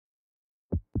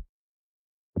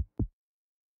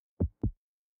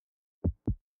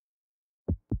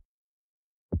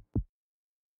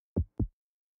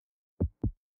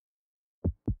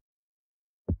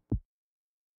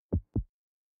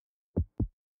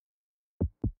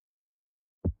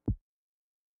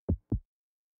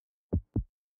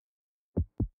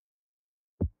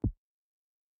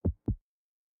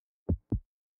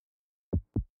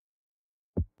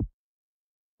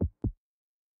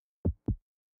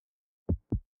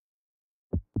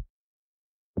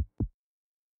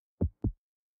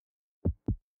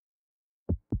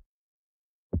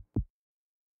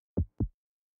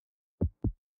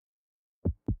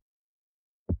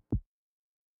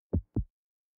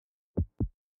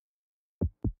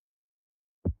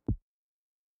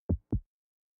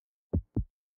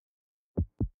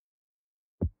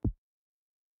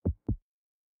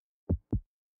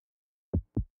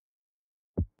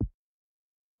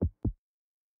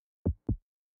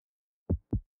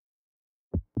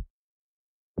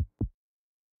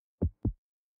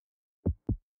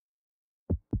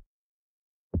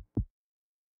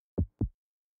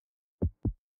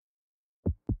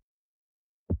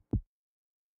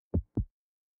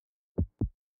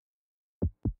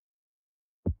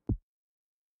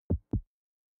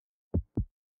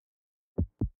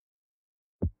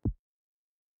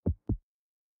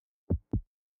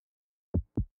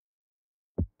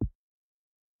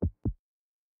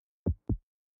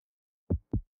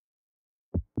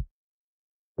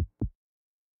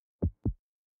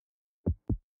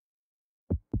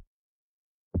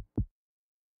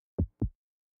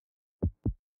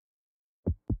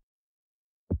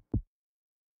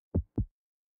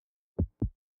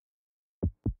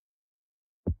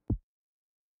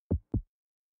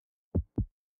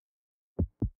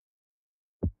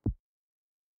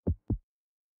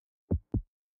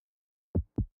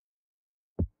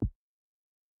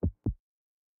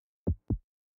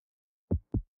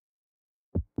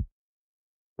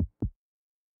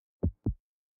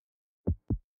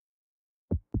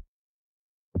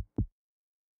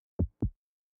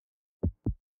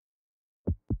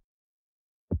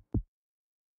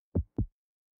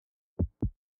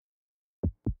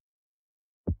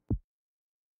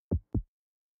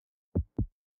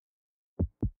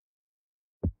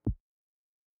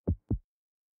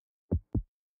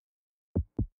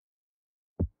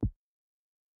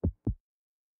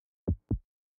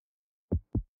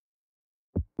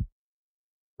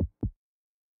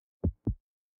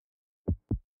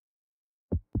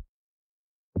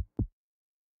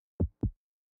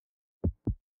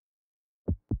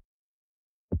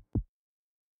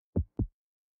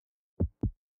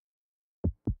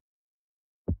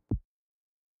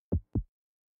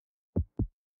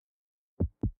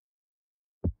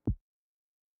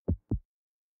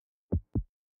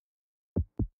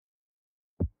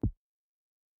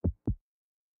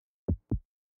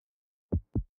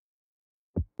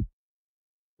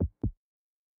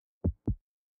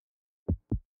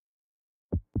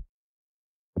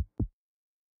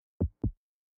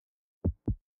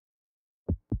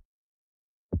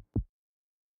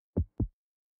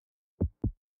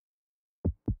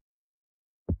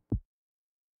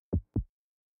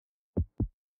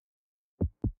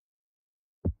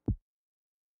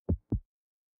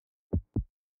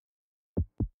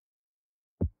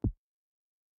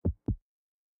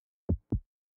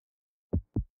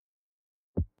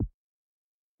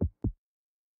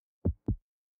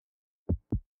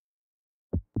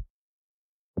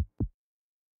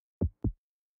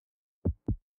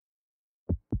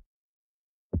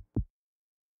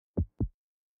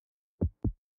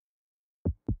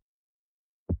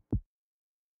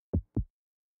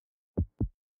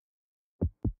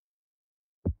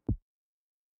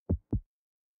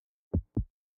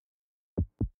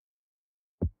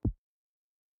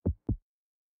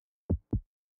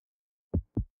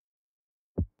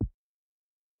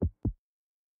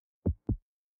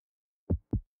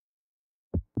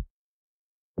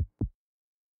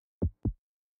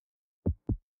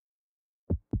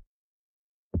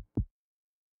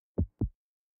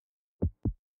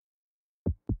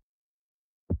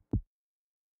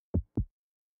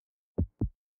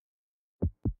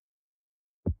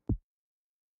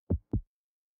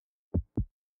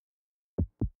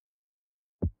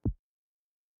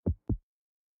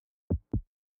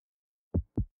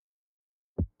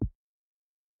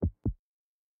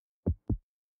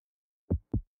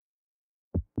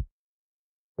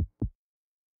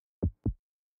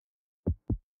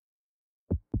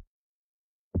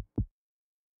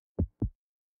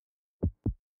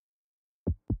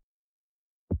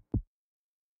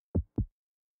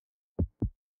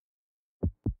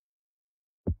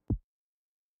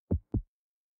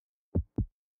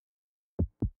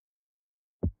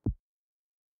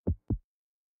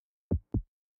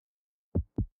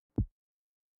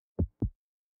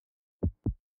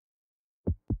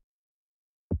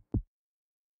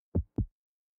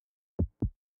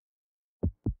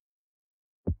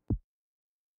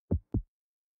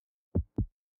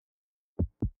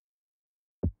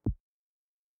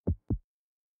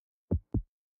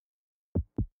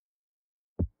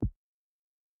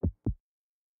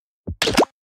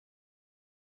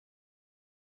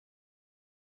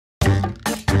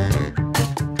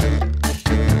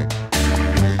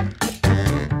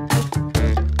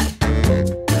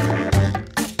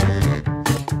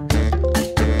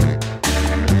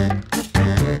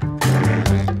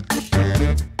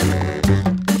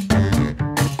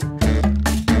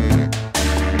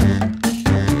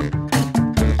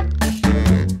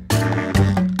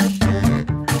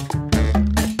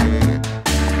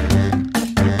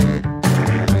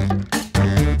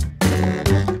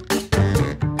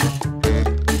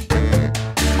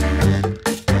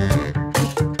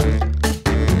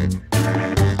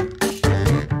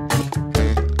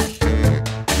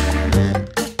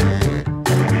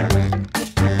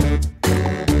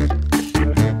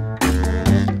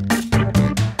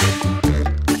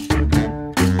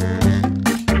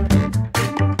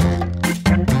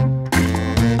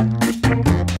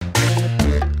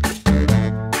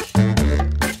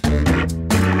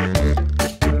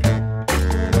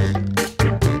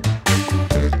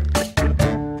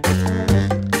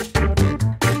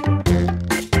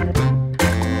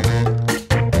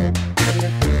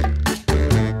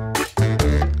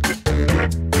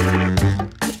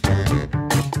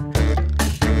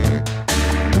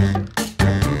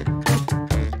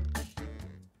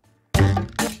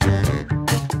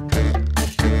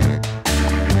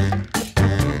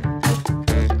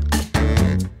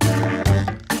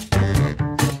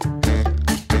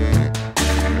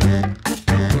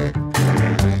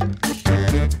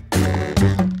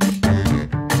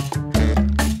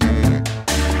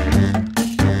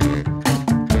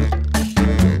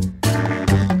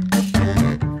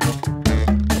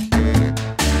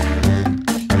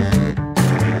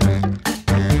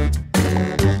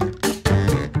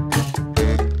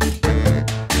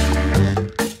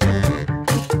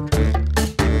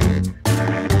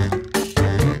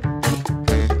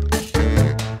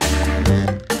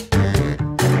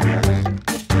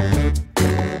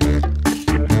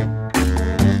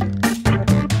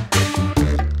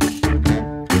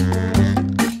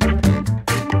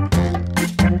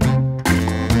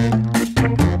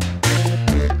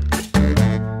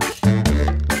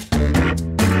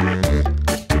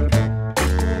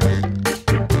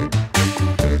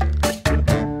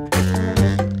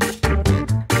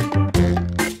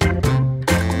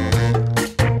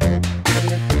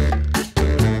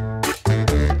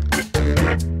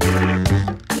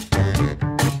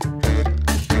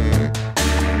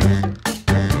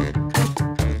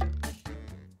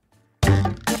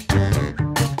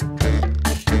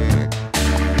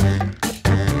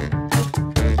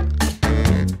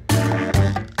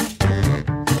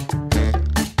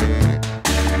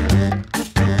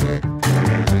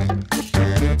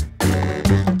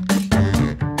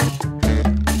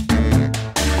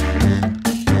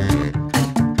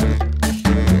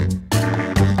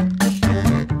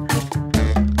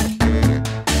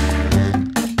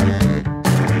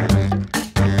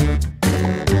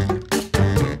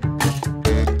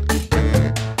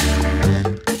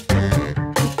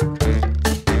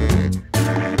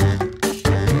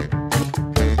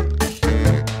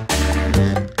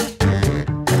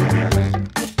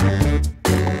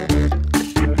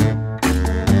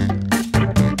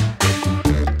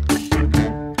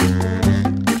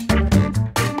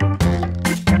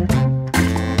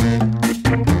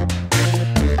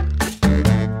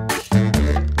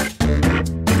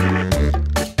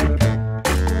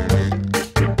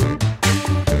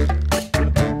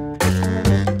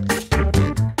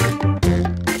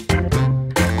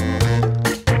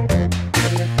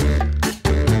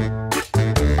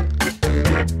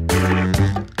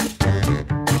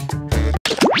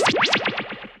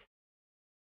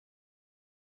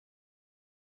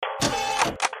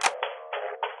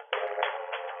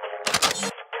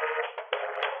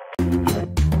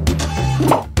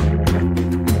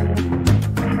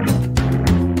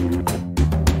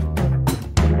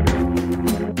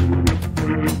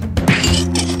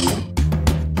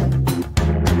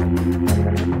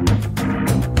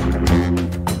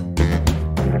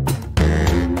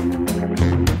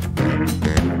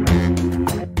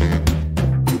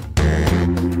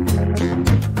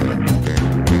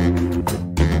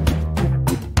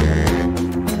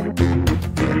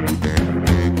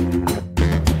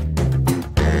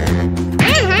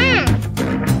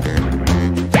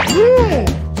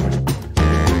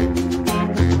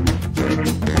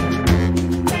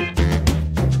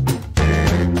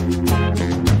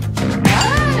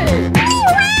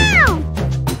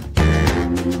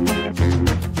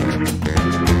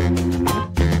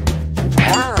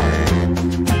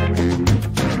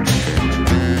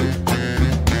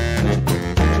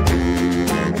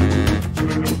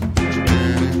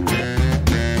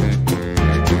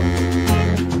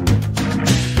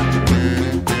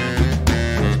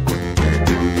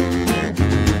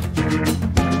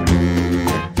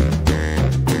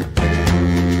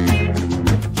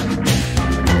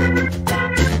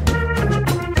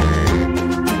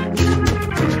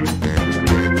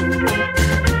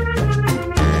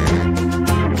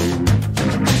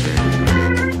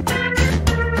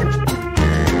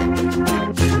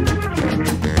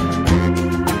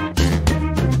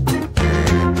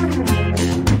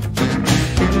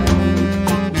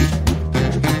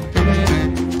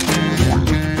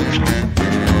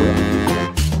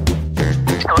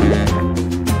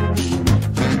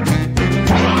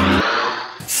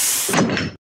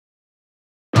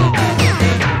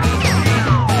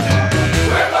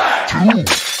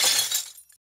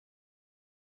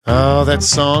Oh, that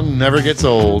song never gets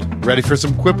old. Ready for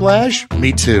some quiplash?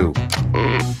 Me too.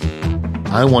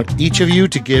 I want each of you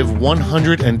to give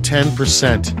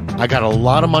 110%. I got a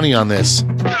lot of money on this.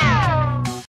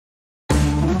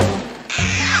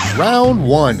 Round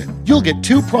 1. You'll get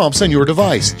 2 prompts on your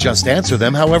device. Just answer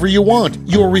them however you want.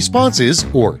 Your responses,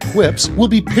 or quips, will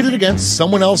be pitted against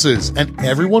someone else's, and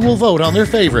everyone will vote on their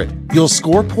favorite. You'll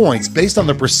score points based on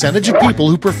the percentage of people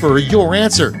who prefer your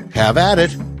answer. Have at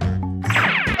it.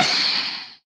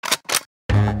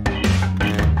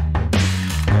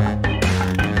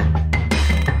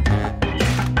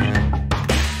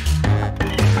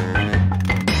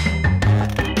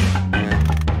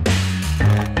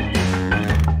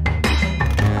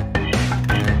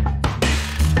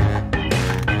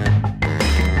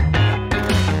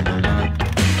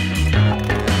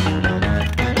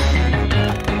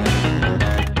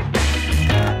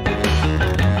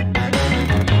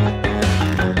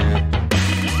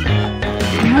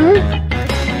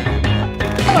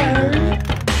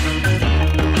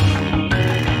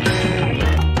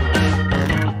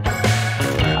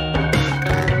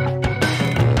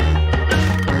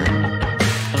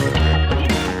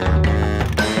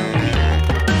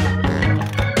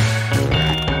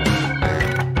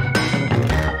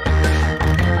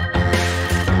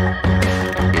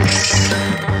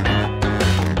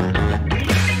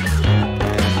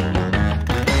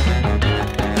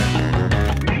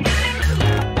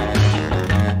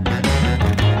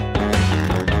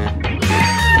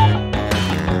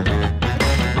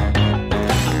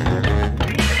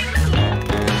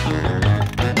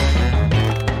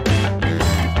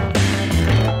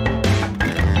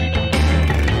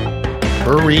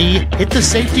 Hurry! Hit the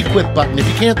safety quit button if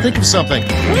you can't think of something.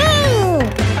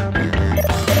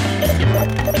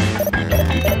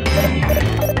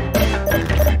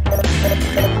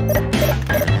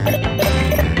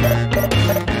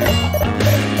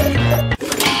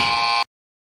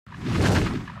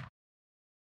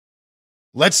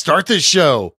 Let's start this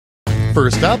show.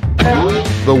 First up,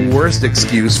 the worst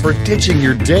excuse for ditching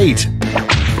your date.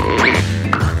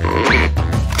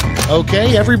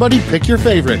 Okay, everybody pick your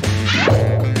favorite.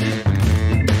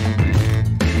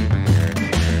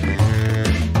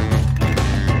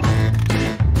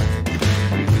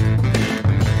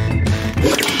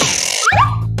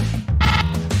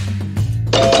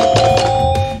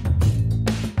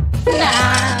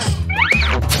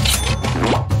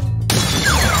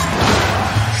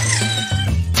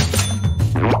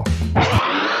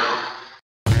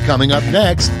 Coming up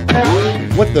next,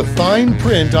 what the fine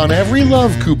print on every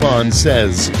love coupon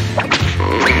says.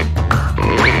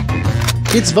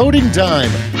 It's voting time.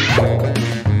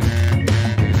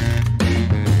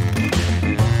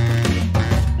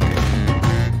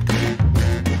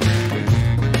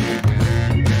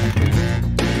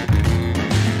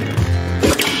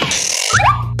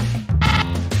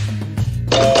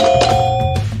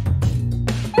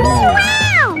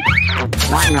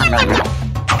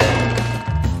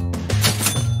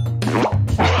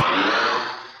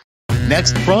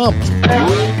 Next prompt.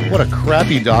 What a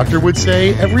crappy doctor would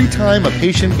say every time a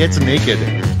patient gets naked.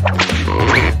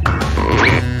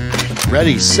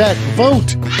 Ready, set,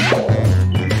 vote!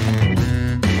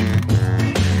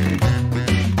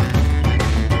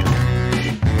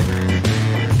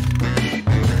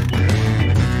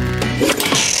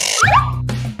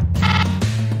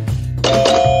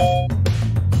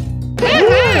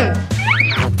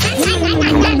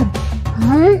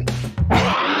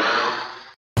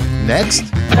 Next,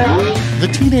 the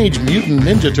Teenage Mutant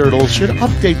Ninja Turtles should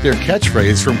update their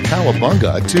catchphrase from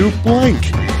Cowabunga to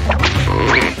blank.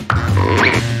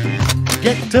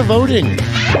 Get to voting.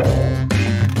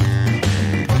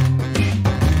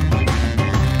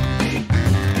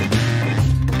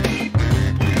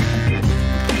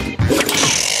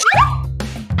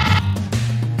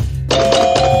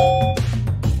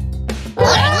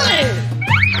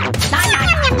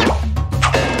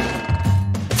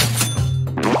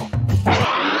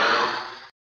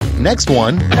 Next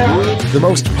one, the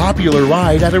most popular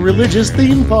ride at a religious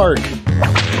theme park.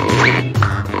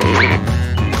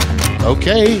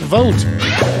 Okay, vote.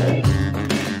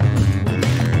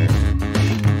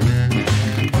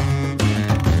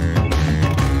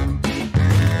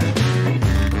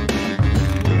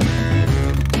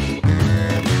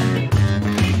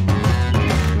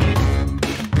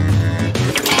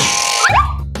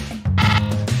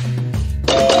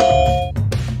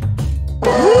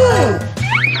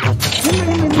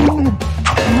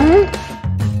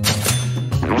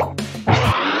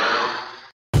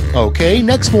 Okay,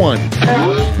 next one.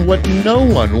 What no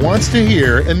one wants to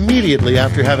hear immediately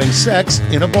after having sex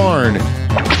in a barn.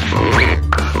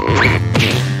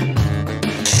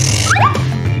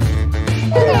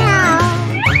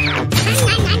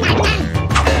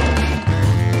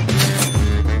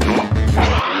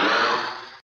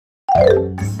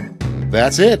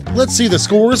 That's it. Let's see the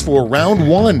scores for round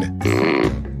 1.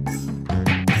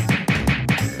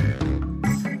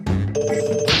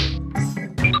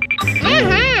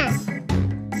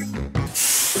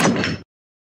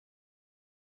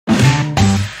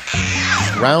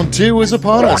 Round 2 is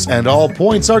upon us, and all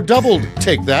points are doubled.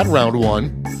 Take that, round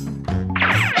 1.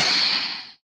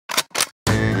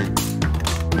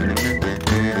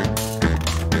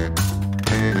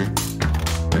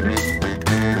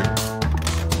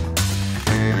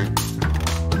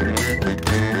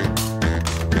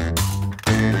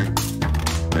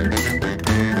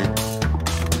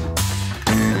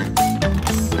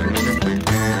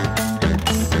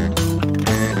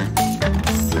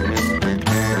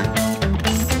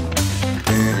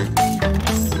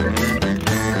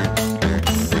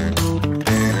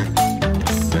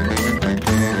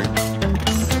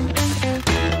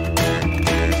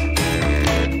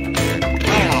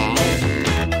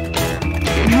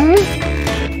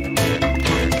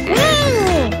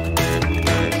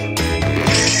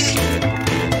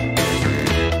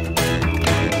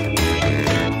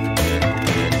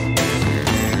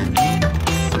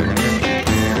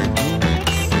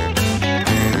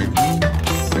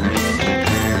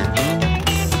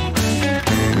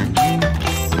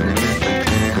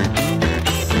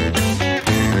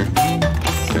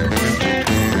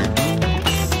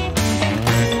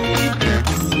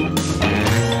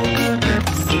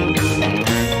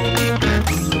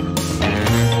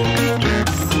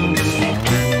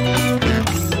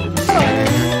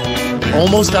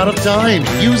 Almost out of time.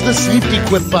 Use the safety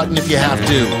quit button if you have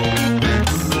to.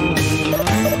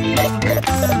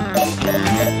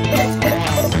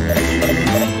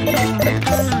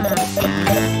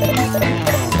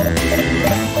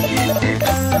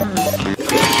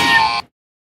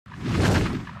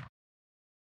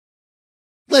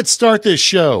 Let's start this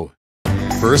show.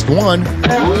 First one,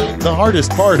 the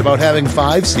hardest part about having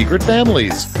 5 secret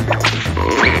families.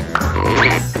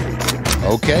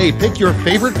 Okay, pick your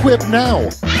favorite quip now.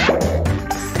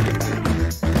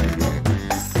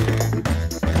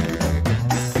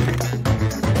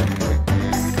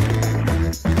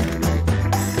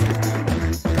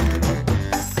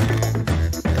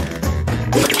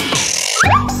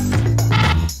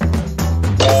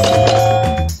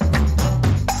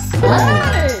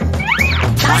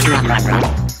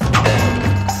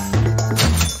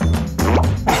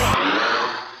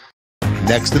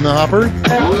 Next in the hopper,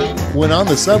 when on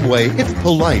the subway, it's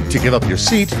polite to give up your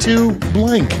seat to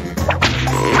blank.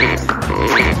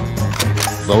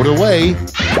 Vote away.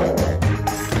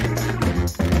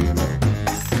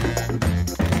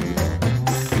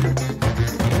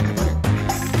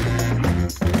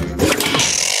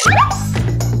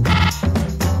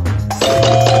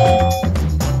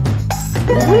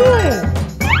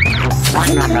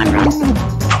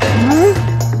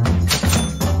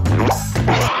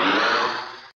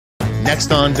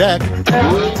 Next on deck,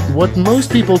 what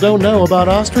most people don't know about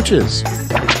ostriches.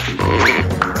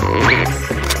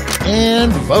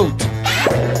 And vote.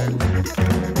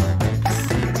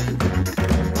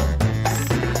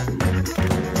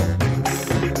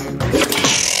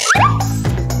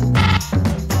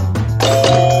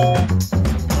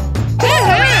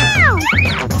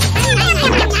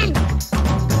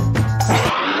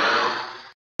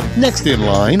 Next in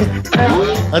line,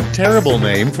 a terrible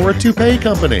name for a toupee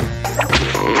company.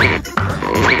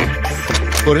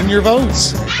 Put in your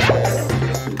votes.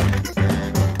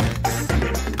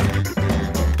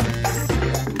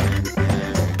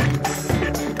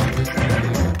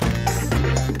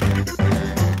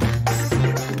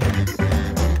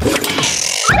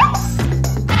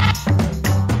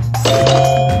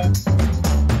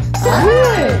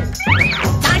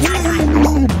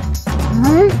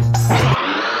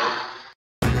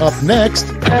 Up next,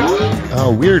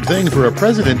 a weird thing for a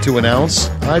president to announce.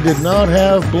 I did not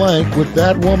have blank with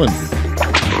that woman.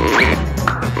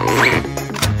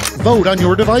 Vote on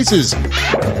your devices.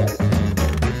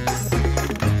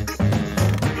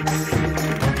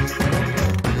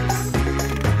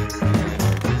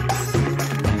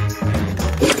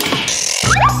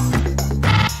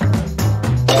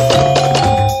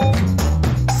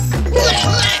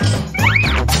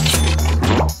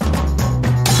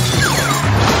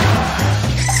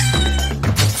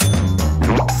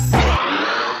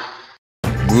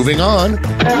 Moving on,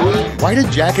 why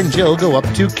did Jack and Jill go up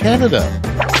to Canada?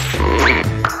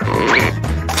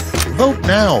 Vote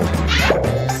now.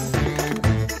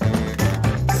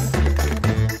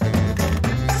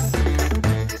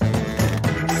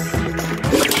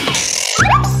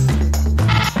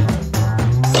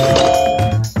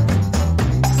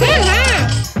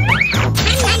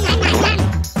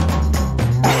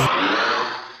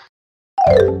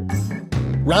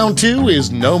 Round 2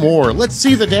 is no more. Let's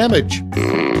see the damage.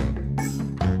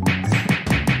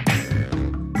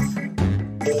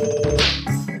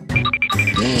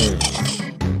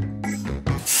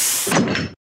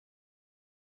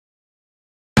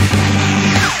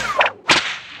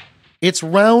 It's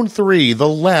round 3, the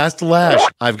last lash.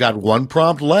 I've got one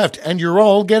prompt left, and you're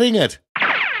all getting it.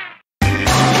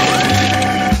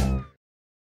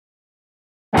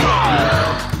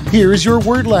 Here's your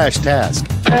word lash task.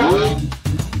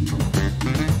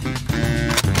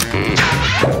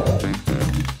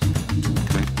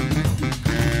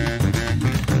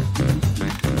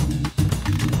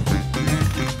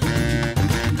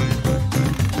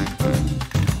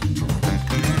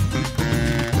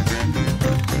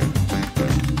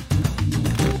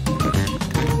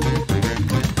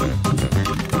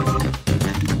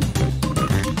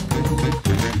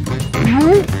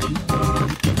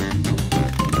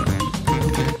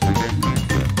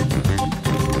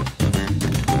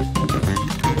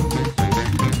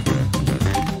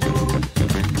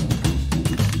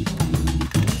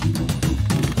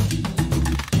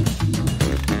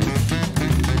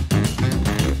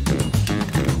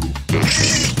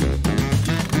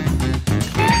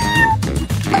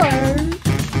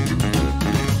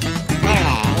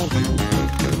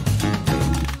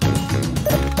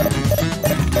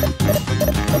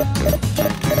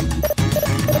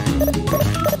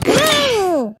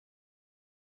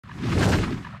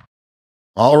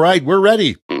 All right, we're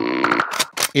ready.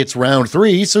 It's round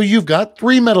 3, so you've got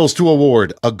 3 medals to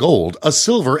award: a gold, a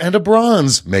silver, and a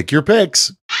bronze. Make your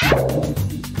picks.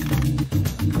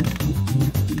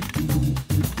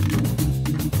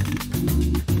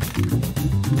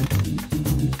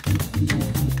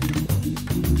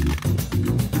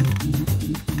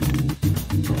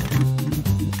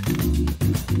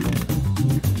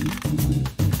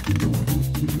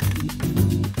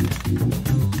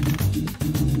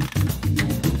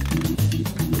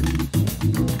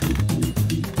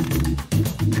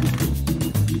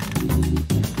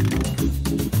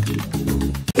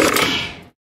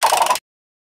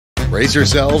 Brace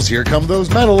yourselves, here come those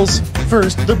medals.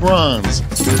 First, the bronze,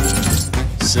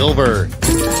 silver,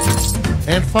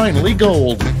 and finally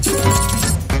gold.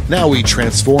 Now we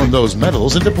transform those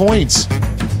medals into points.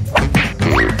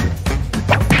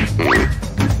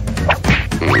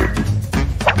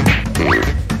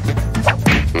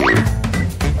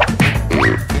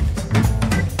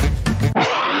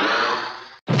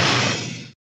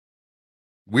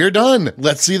 We're done.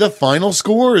 Let's see the final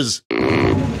scores.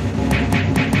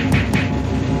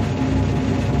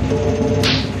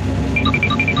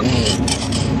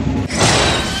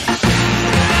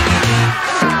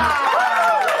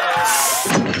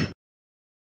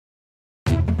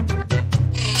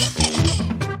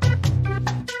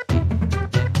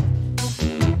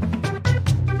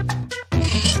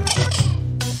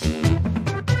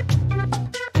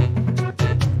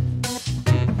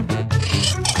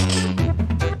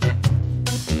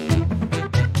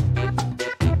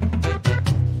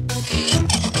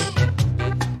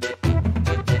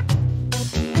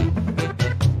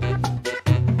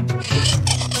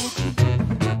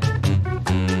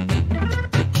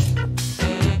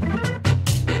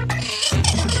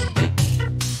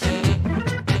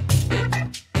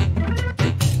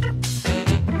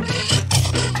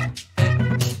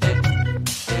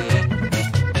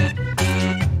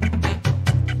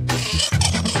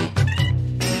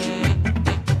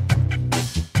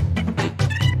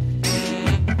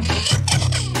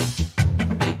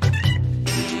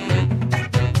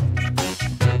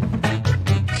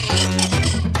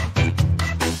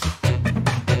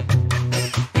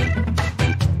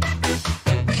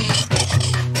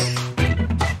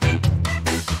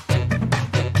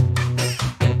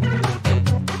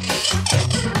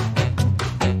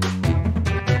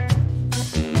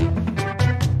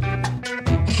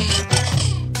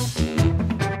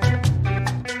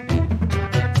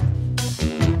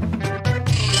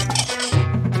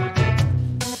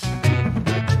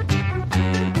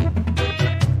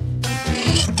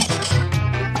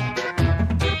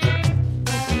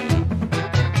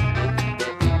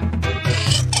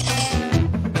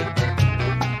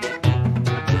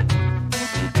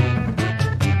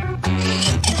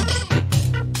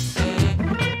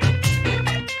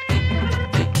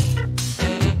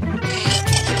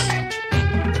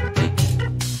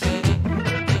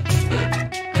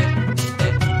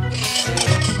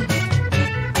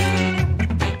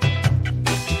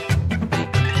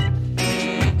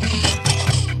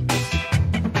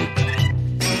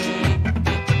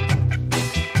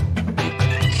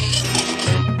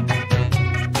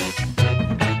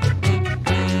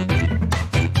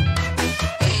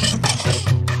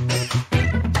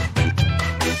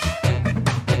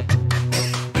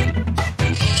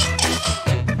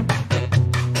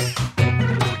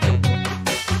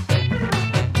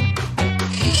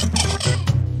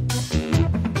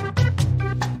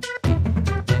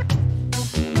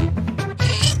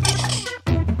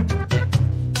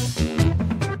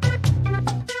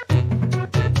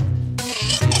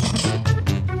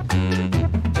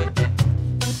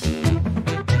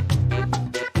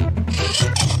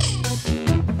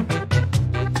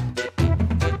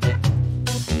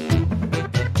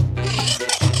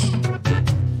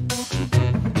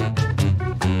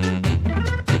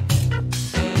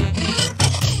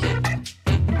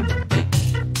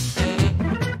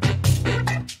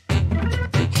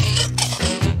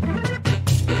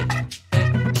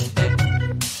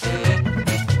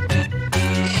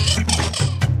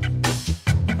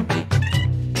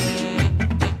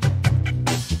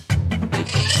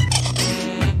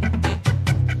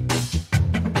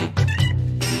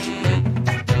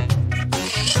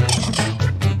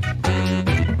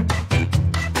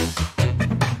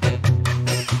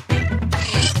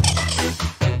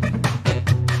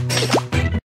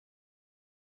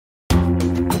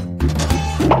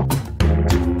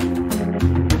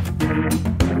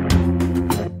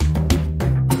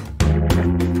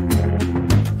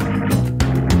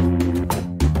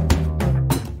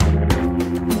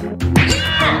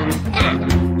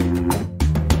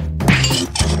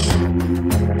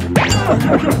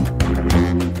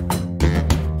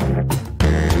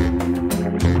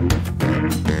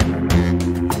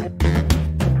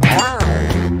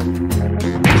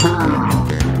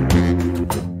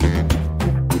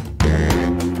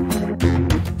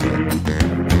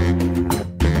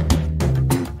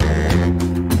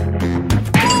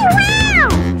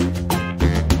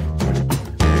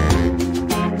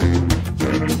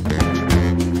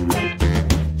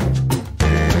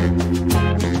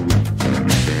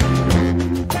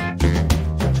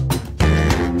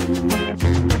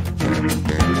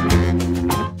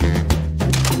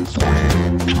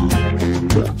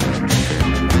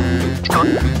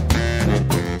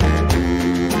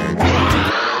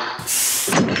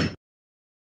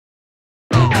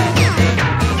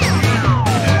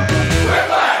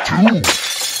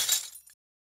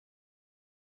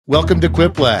 Welcome to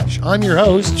Quiplash. I'm your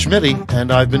host, Schmitty, and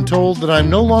I've been told that I'm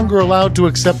no longer allowed to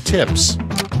accept tips.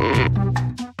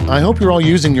 I hope you're all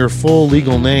using your full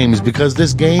legal names because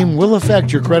this game will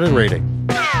affect your credit rating.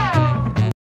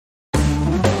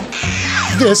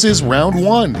 This is round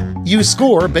 1. You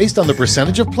score based on the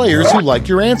percentage of players who like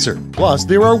your answer. Plus,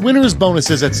 there are winners'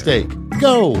 bonuses at stake.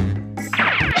 Go!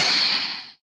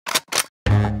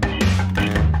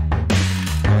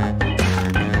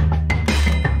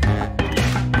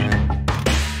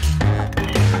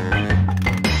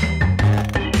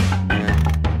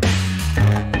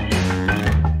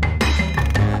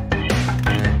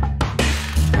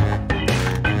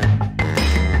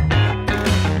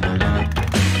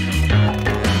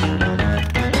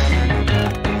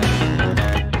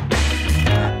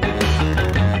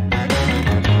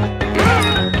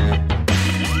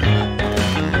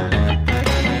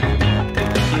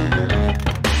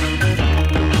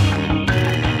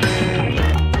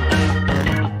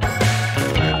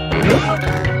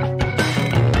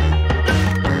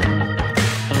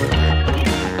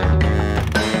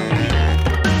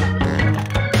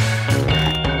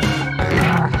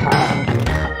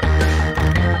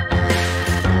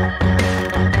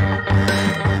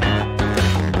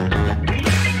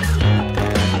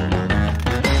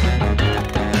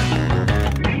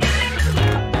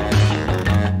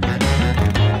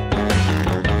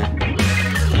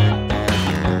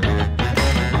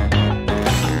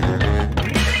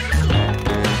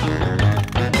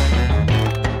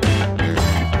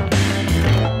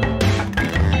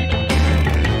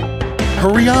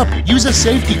 Hurry up! Use a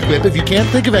safety quip if you can't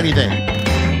think of anything.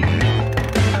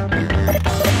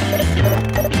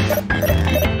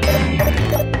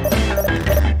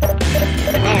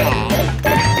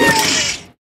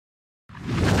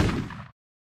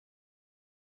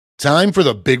 Time for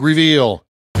the big reveal.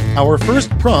 Our first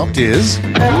prompt is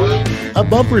a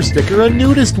bumper sticker a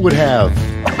nudist would have.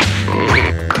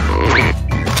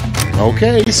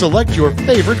 Okay, select your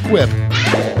favorite quip.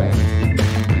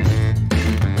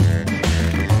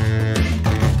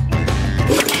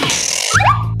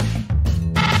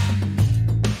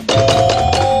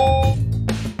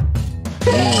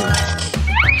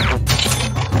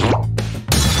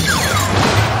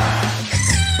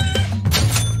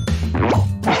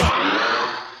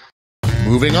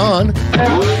 Moving on.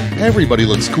 Everybody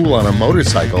looks cool on a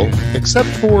motorcycle, except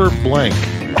for blank.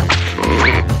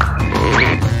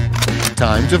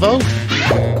 Time to vote.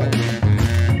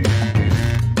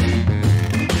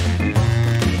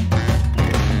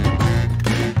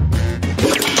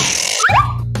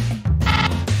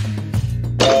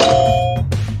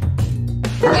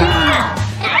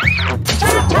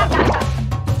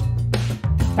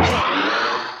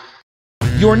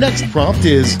 Your next prompt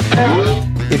is,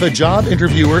 if a job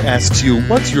interviewer asks you,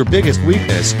 what's your biggest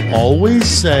weakness, always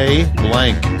say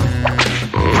blank.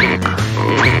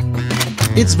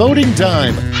 It's voting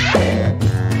time.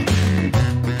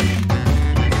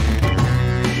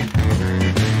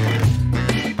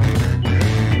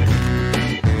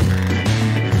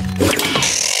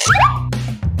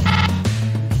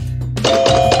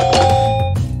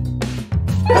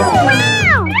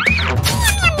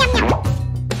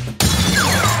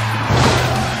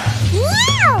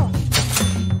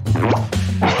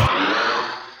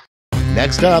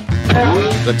 Next up,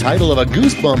 the title of a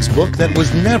Goosebumps book that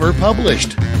was never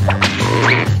published.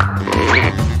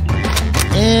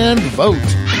 And vote.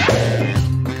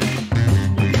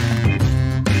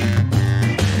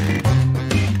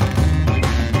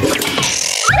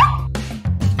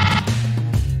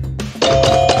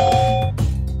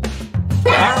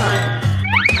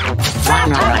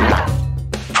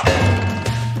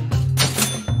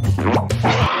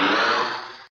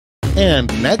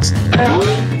 And next,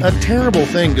 a terrible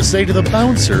thing to say to the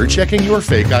bouncer checking your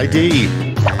fake ID.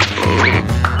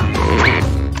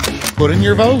 Put in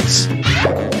your votes.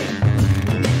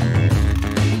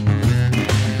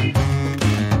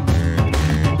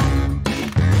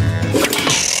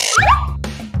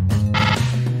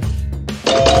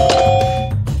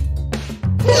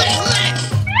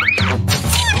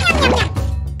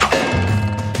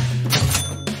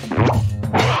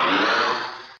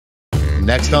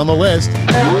 Next on the list,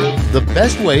 the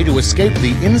best way to escape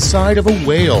the inside of a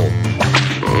whale.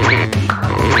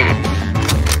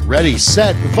 Ready,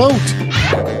 set, vote!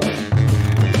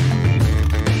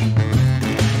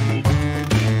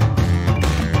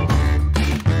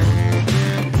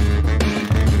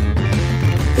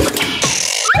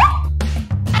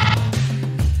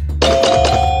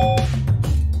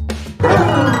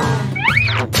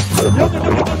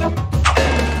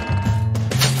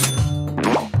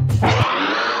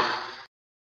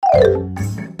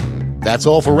 That's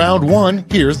all for round 1.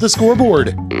 Here's the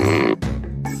scoreboard.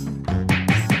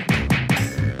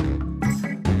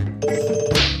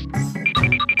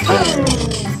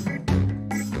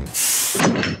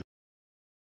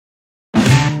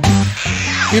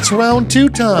 It's round 2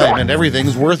 time, and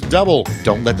everything's worth double.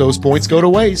 Don't let those points go to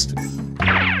waste.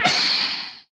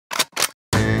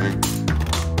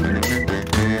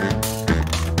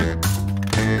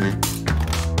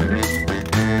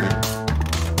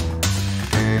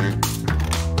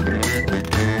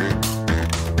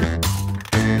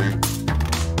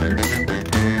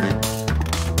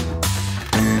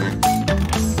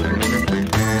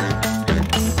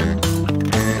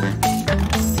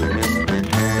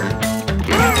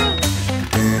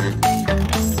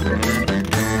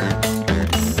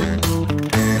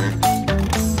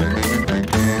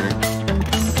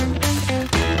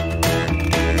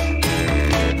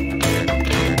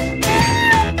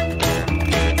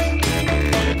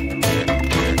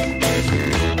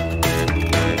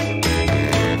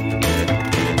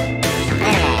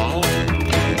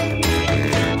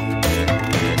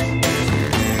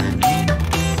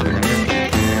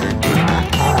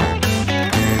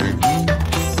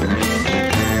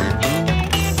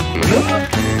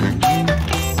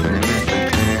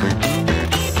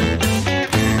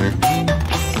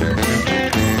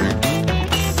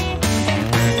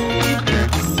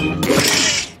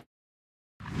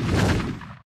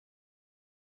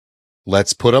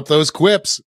 Let's put up those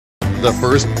quips. The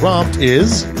first prompt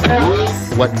is,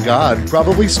 what God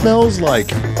probably smells like.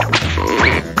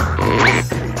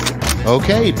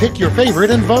 Okay, pick your favorite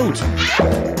and vote.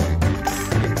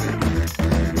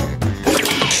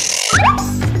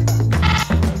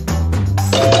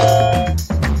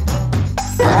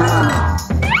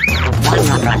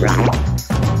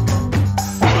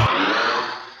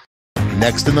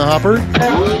 Next in the hopper,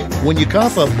 when you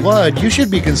cough up blood, you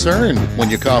should be concerned. When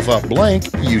you cough up blank,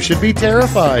 you should be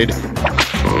terrified.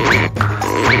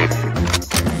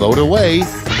 Vote away.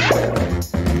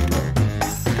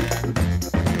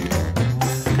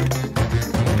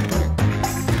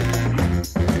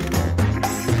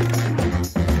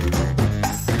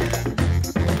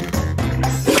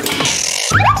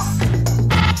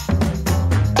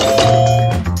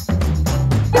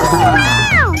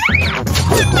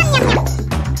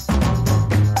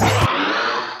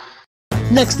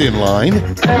 Next in line,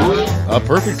 a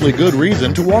perfectly good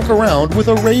reason to walk around with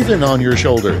a raven on your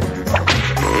shoulder.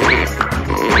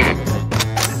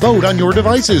 Vote on your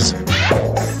devices.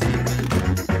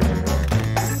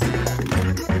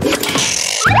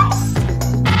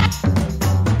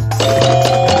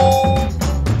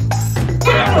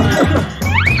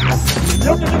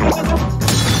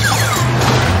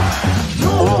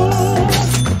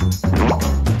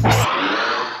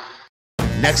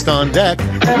 Next on deck,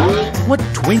 what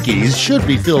Twinkies should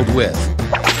be filled with?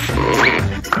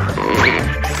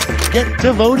 Get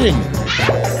to voting.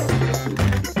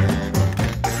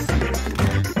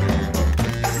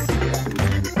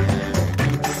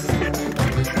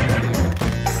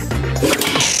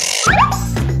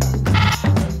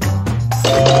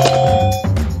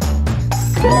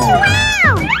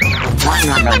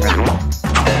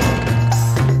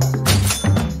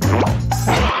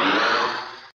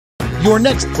 Your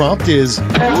next prompt is,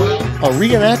 a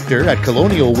reenactor at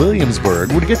Colonial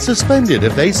Williamsburg would get suspended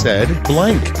if they said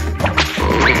blank.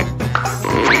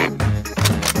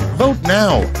 Vote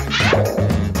now.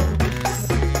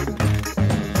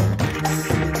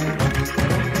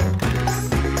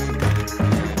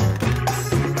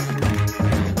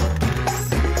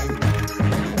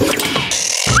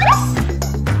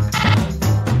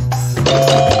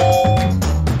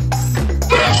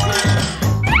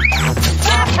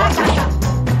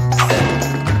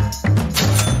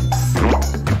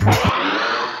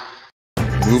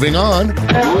 Moving on,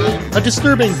 a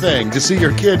disturbing thing to see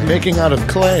your kid making out of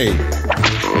clay.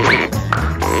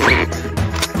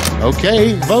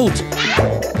 Okay, vote.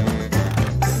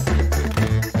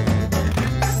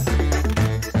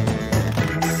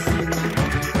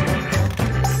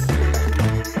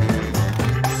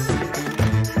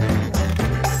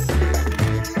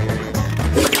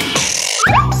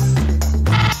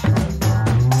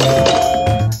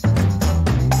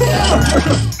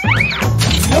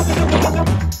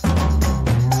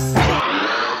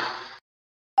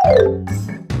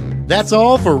 That's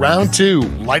all for round 2.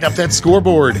 Light up that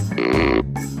scoreboard.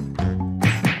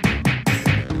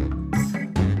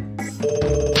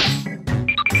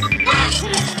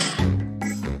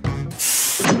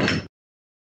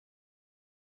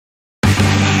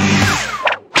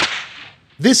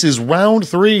 This is round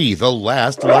 3, the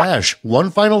last lash. One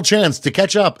final chance to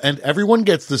catch up, and everyone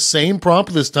gets the same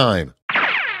prompt this time.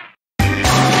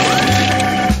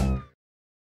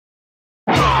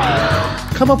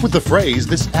 Come up with the phrase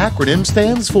this acronym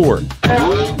stands for.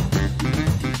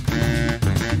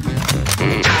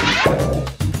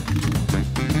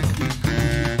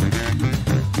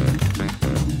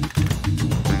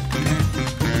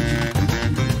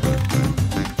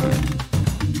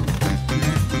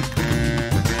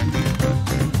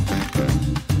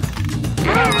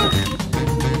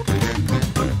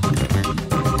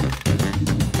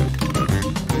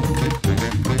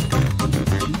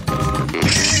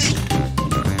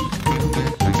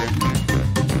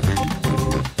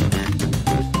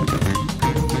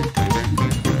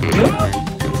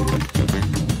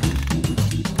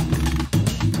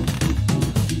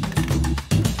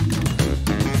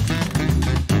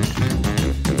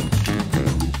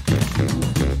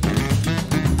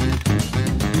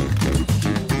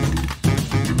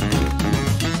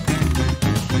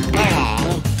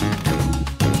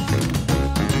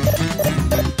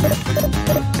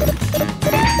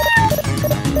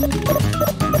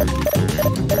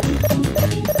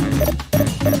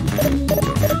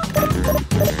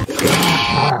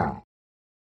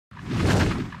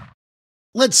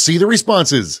 Let's see the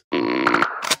responses.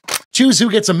 Choose who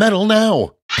gets a medal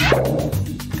now.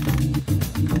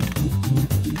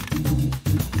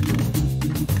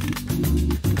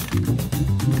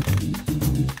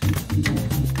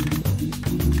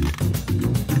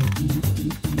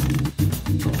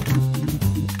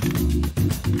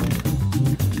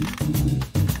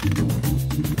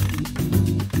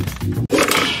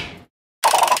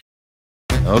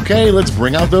 Okay, let's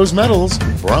bring out those medals.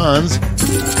 Bronze.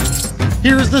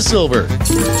 Here's the silver.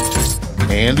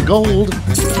 And gold.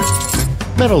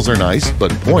 Medals are nice,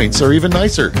 but points are even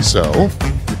nicer, so...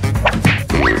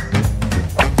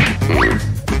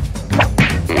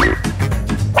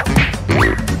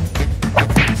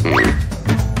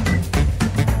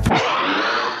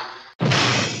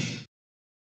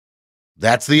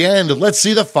 That's the end. Let's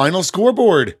see the final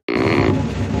scoreboard.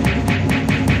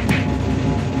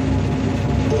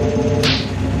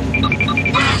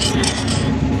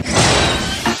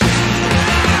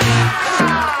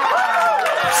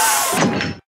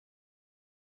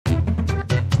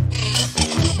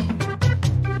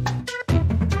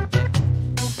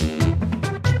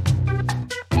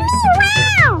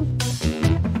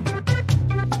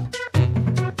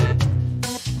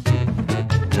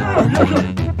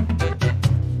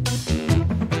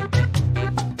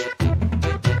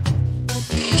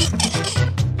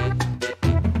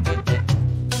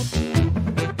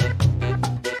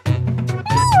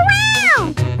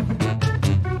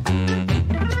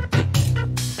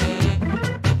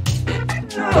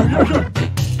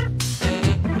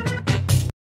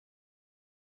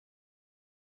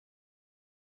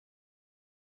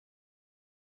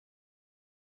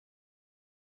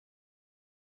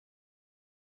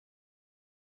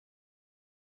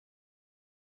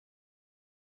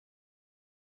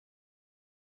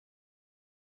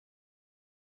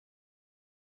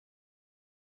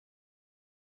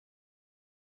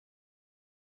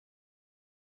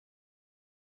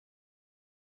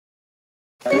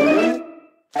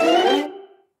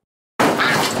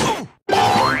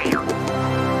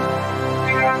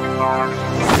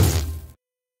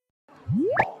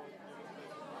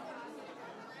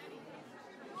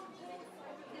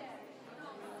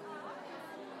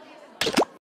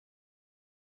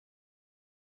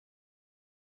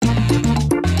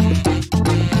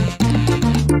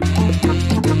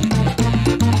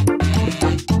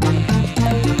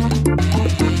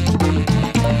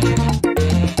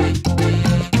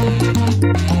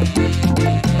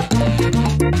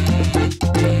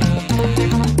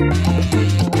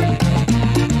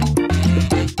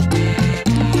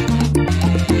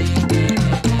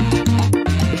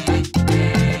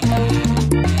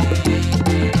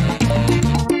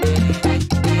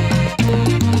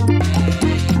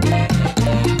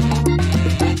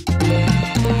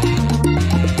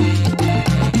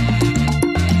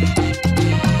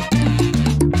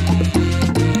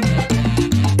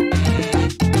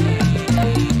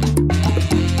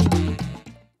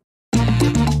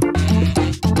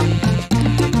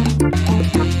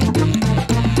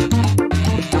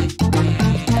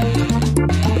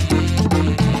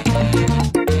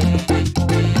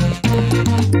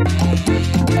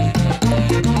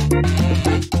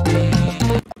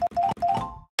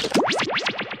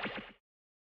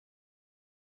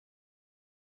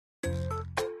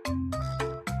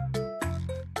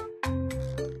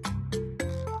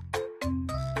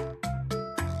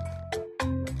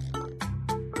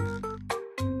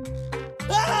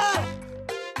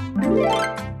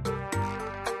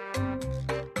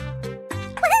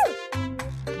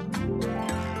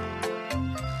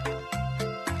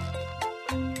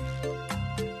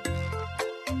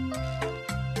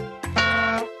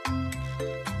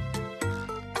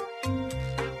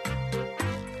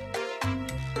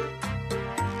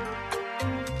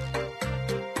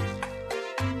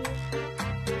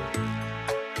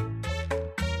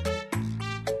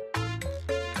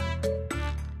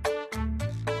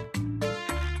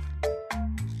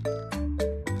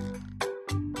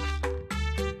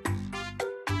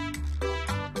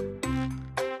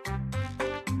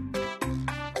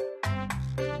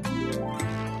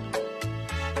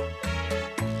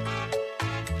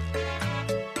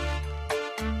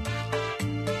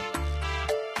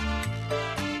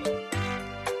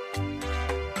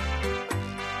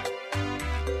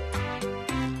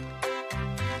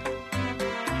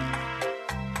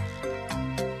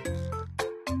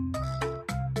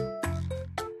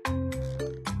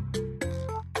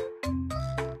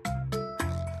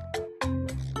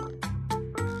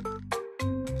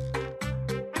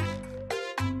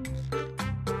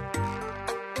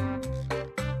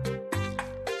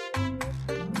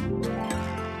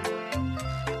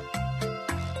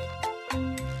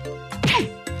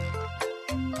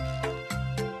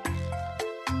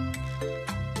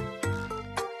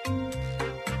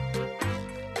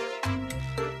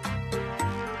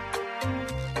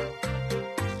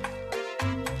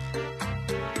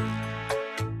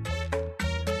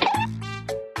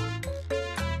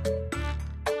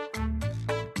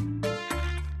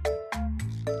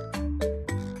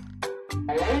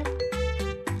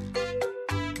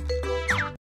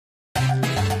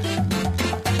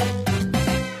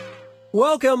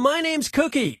 Welcome, my name's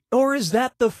Cookie. Or is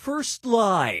that the first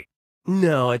lie?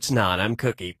 No, it's not. I'm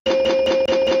Cookie.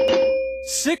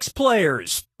 6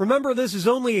 players. Remember, this is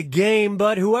only a game,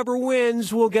 but whoever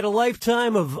wins will get a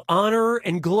lifetime of honor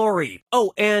and glory.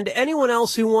 Oh, and anyone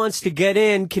else who wants to get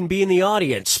in can be in the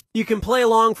audience. You can play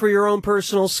along for your own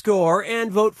personal score and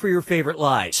vote for your favorite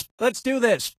lies. Let's do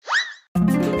this.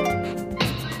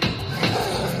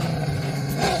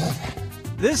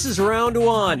 This is round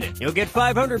 1. You'll get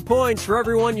 500 points for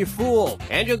everyone you fool,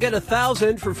 and you'll get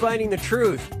 1,000 for finding the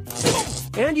truth.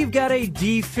 And you've got a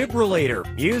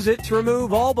defibrillator. Use it to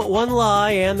remove all but one lie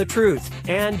and the truth,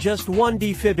 and just 1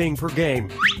 defibbing per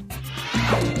game.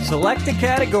 Select a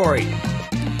category.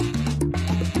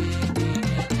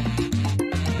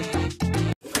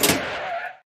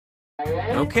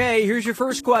 Okay, here's your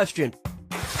first question.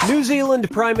 New Zealand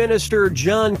Prime Minister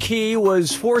John Key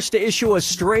was forced to issue a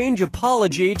strange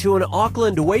apology to an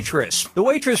Auckland waitress. The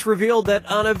waitress revealed that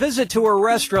on a visit to her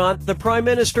restaurant, the Prime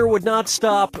Minister would not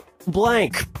stop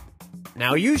blank.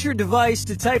 Now use your device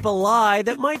to type a lie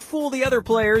that might fool the other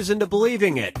players into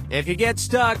believing it. If you get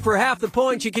stuck, for half the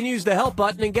points, you can use the help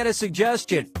button and get a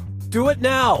suggestion. Do it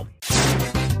now.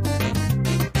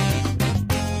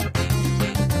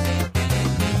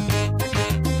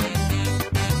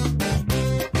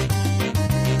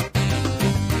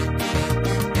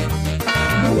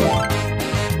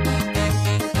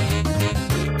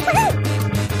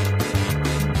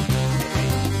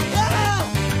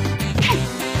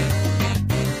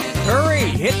 Hurry!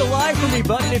 Hit the lie for me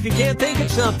button if you can't think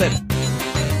of something.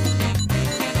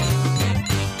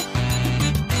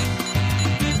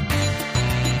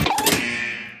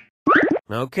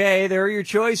 Okay, there are your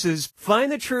choices.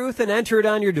 Find the truth and enter it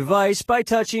on your device by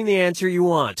touching the answer you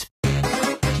want.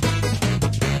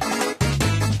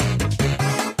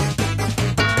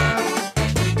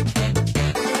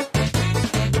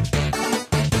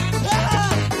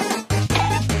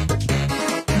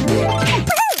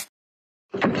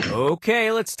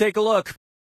 Okay, let's take a look.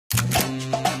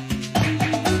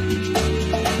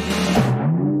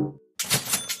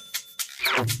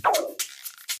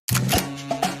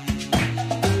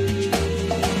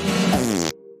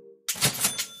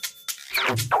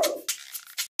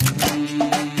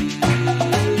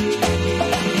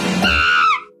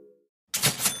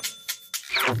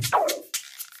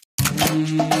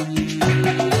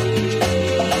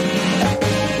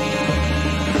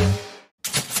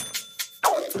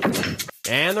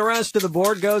 And the rest of the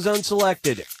board goes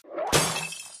unselected.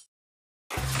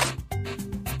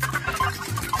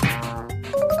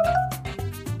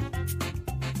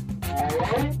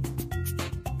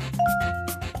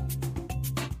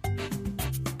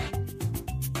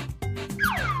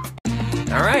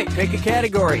 All right, pick a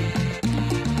category.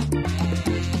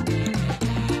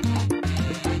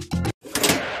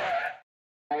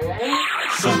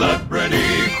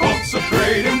 Celebrity quotes of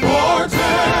great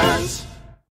importance.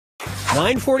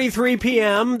 9:43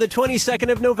 p.m., the 22nd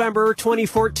of November,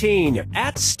 2014.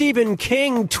 At Stephen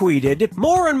King tweeted,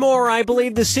 "More and more, I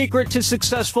believe the secret to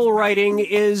successful writing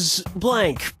is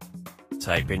blank."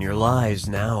 Type in your lies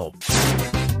now.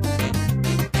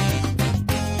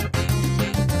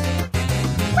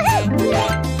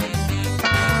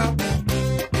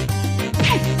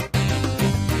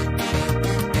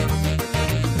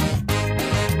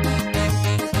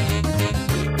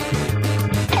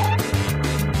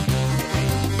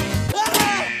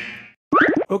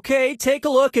 Okay, take a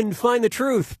look and find the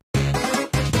truth.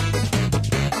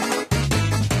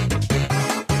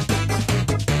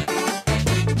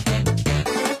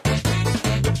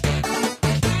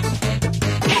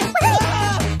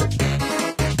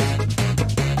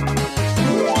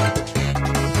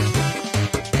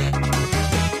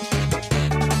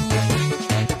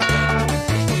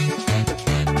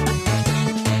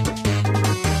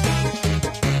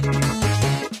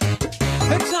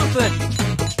 Pick something.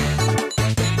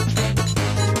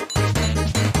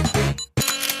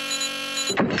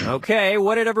 Okay,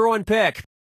 what did everyone pick?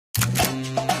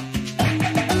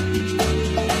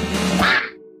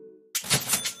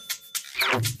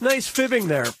 Nice fibbing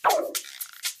there.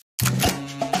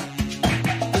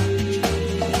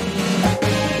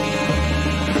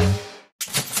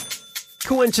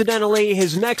 Coincidentally,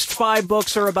 his next 5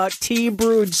 books are about tea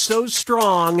brewed so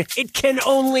strong, it can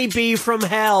only be from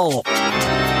hell.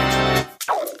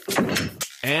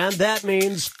 And that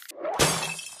means...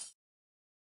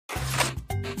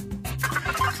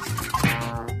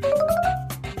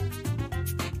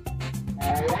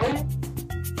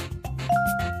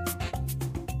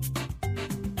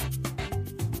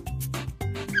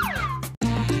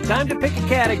 time to pick a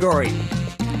category.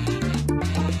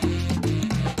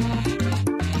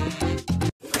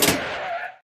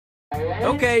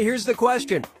 Okay, here's the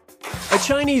question. A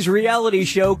Chinese reality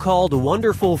show called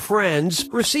Wonderful Friends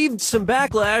received some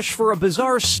backlash for a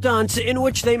bizarre stunt in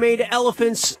which they made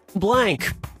elephants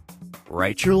blank.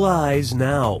 Write your lies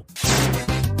now.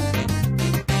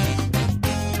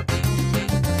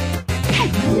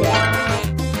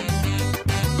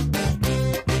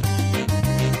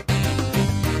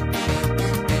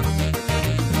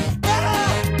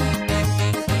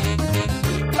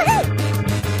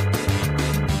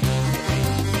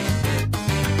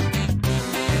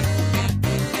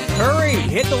 Hurry,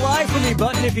 hit the live for me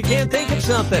button if you can't think of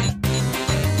something.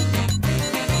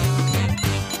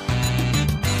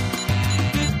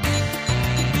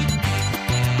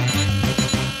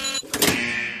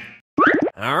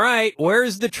 All right,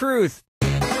 where's the truth?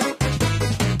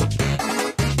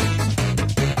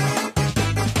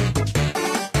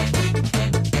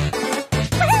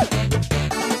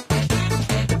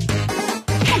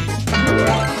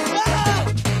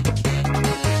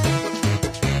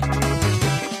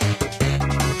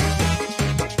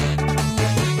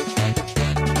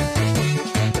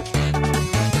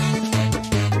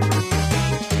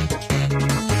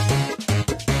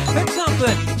 Pick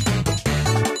something.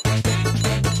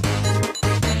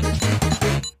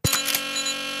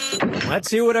 Let's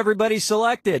see what everybody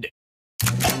selected.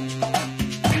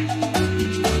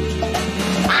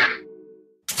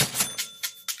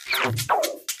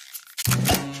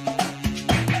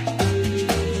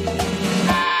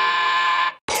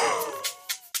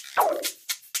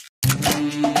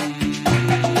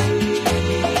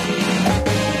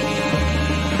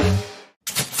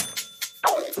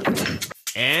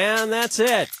 And that's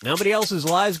it. Nobody else's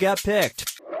lives got picked.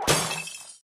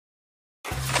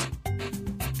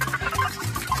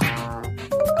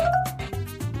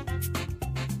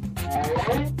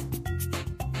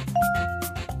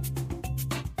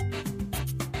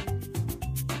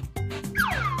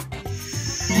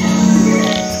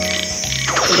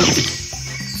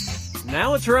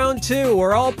 Now it's round 2,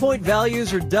 where all point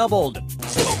values are doubled.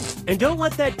 And don't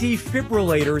let that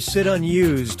defibrillator sit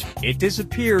unused. It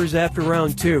disappears after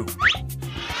round 2.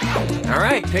 All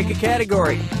right, pick a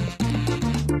category.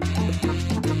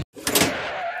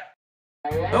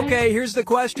 Okay, here's the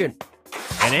question.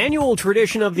 An annual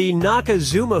tradition of the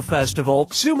Nakazuma Festival,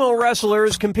 sumo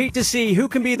wrestlers compete to see who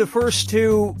can be the first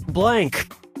to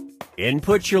blank.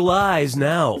 Input your lies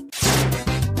now.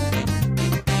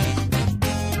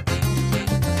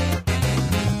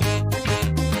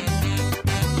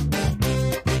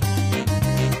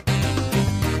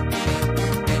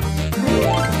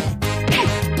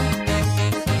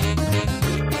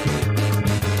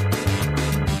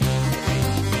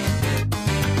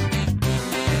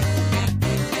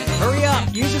 Hurry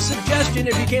up, use a suggestion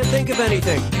if you can't think of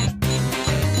anything.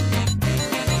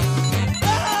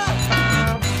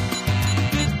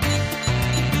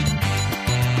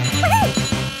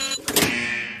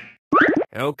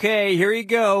 Okay, here you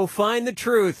go. Find the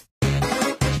truth.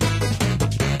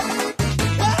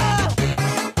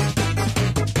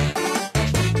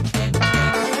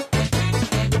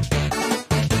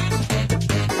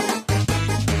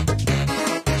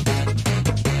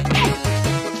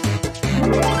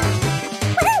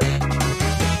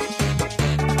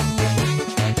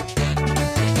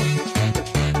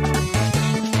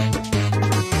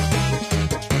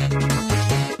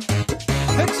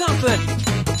 Pick something.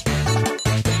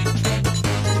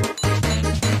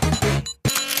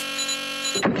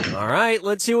 All right,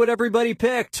 let's see what everybody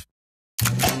picked.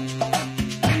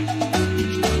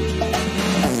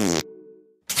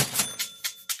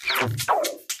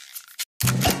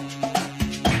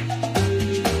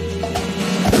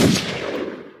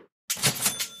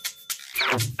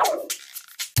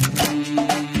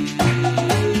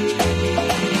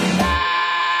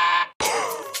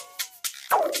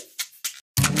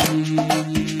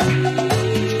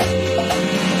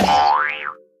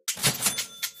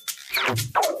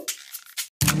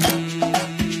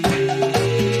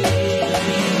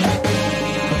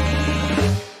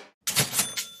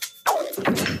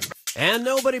 And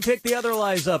nobody picked the other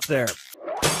lies up there.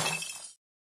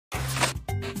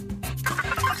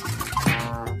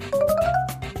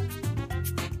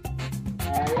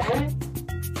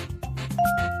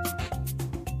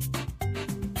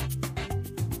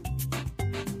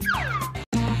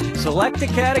 Select a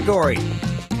category.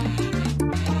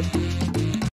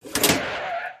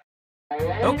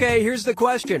 Okay, here's the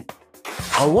question.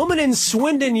 A woman in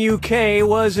Swindon, UK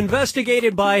was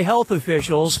investigated by health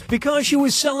officials because she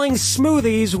was selling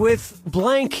smoothies with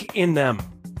blank in them.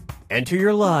 Enter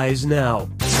your lies now.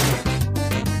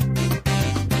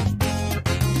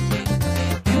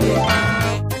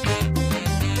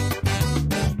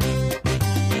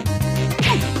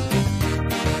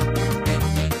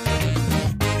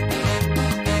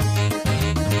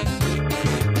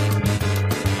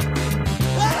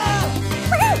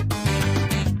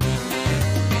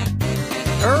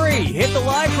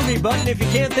 button if you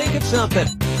can't think of something.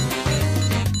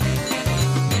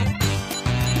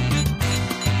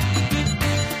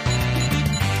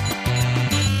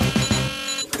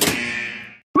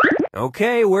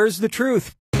 Okay, where's the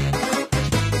truth?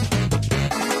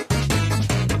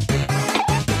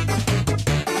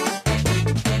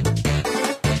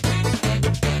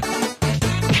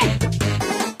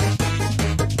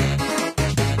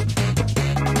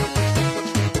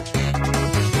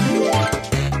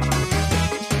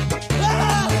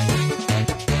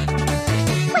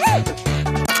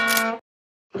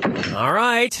 All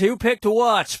right, who picked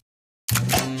what?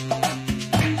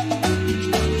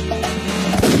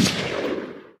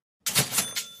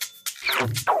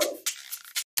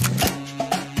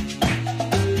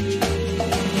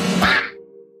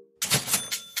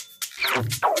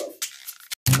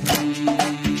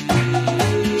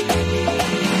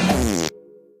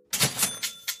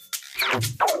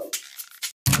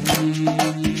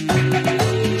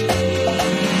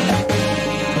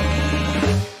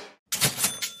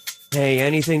 Hey,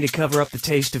 anything to cover up the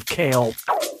taste of kale.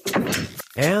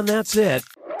 And that's it.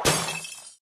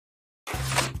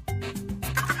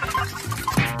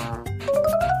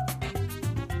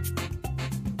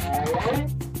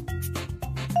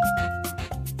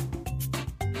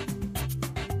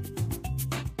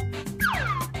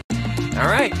 All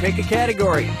right, pick a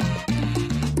category.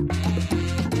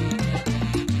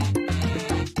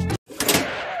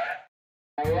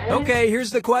 Okay, here's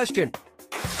the question.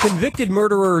 Convicted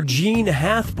murderer Gene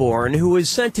Hathborn, who was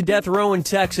sent to death row in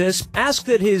Texas, asked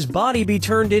that his body be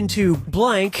turned into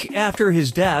blank after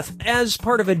his death as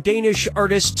part of a Danish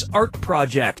artist's art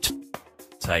project.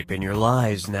 Type in your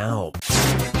lies now.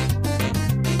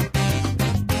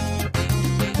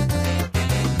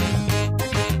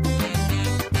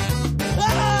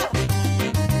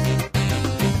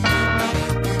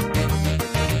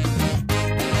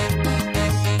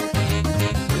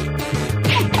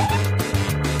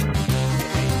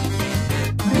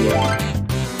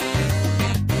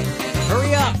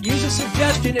 Hurry up! Use a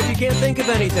suggestion if you can't think of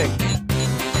anything.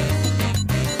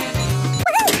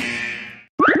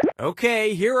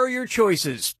 Okay, here are your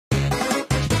choices.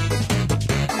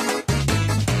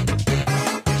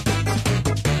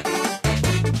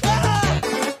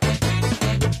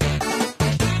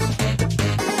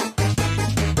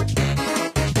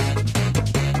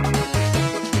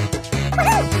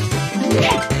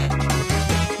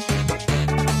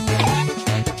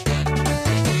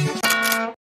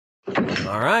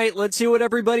 All right, let's see what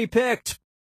everybody picked.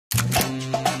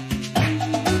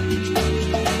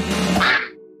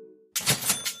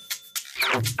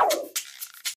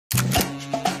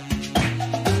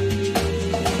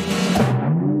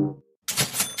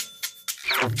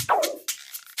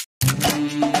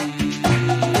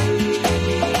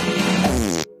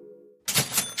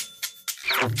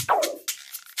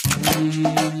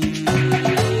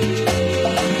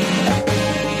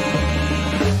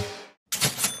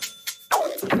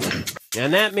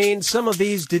 And that means some of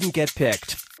these didn't get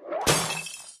picked.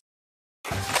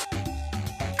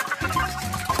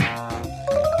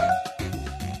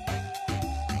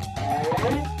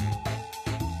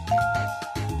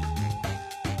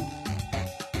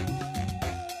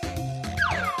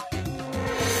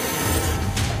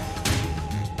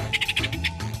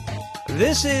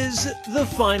 This is the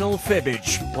final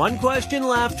fibbage. One question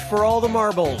left for all the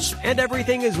marbles, and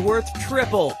everything is worth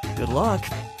triple. Good luck.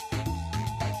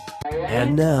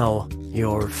 And now,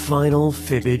 your final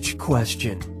fibbage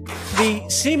question. The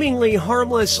seemingly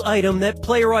harmless item that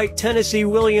playwright Tennessee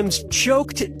Williams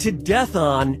choked to death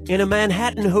on in a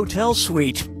Manhattan hotel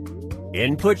suite.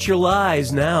 Input your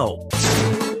lies now.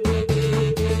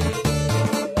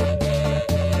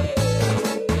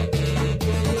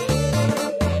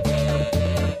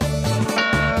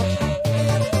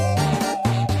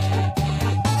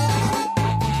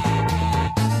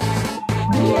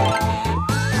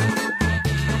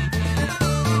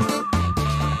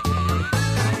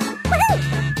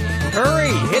 Hurry!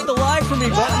 Hit the lie for me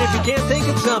button if you can't think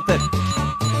of something.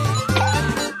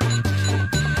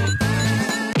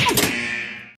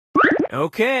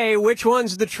 Okay, which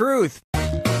one's the truth?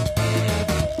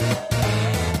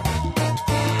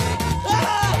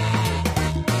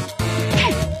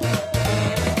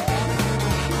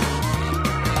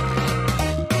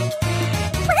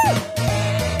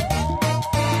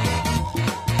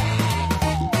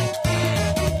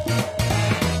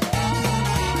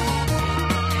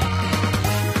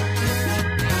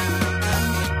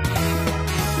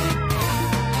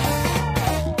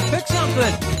 Pick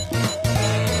something.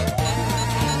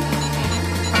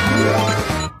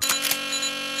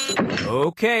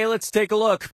 Okay, let's take a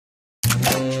look.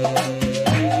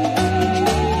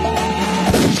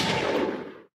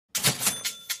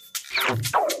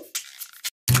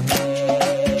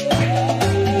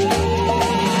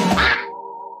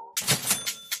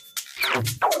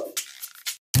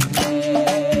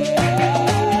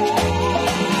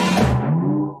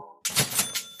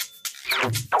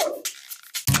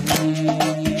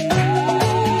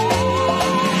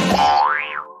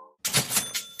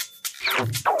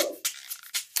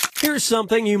 Here's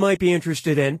something you might be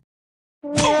interested in.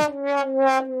 And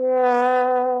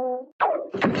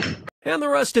the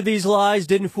rest of these lies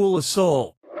didn't fool a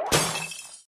soul.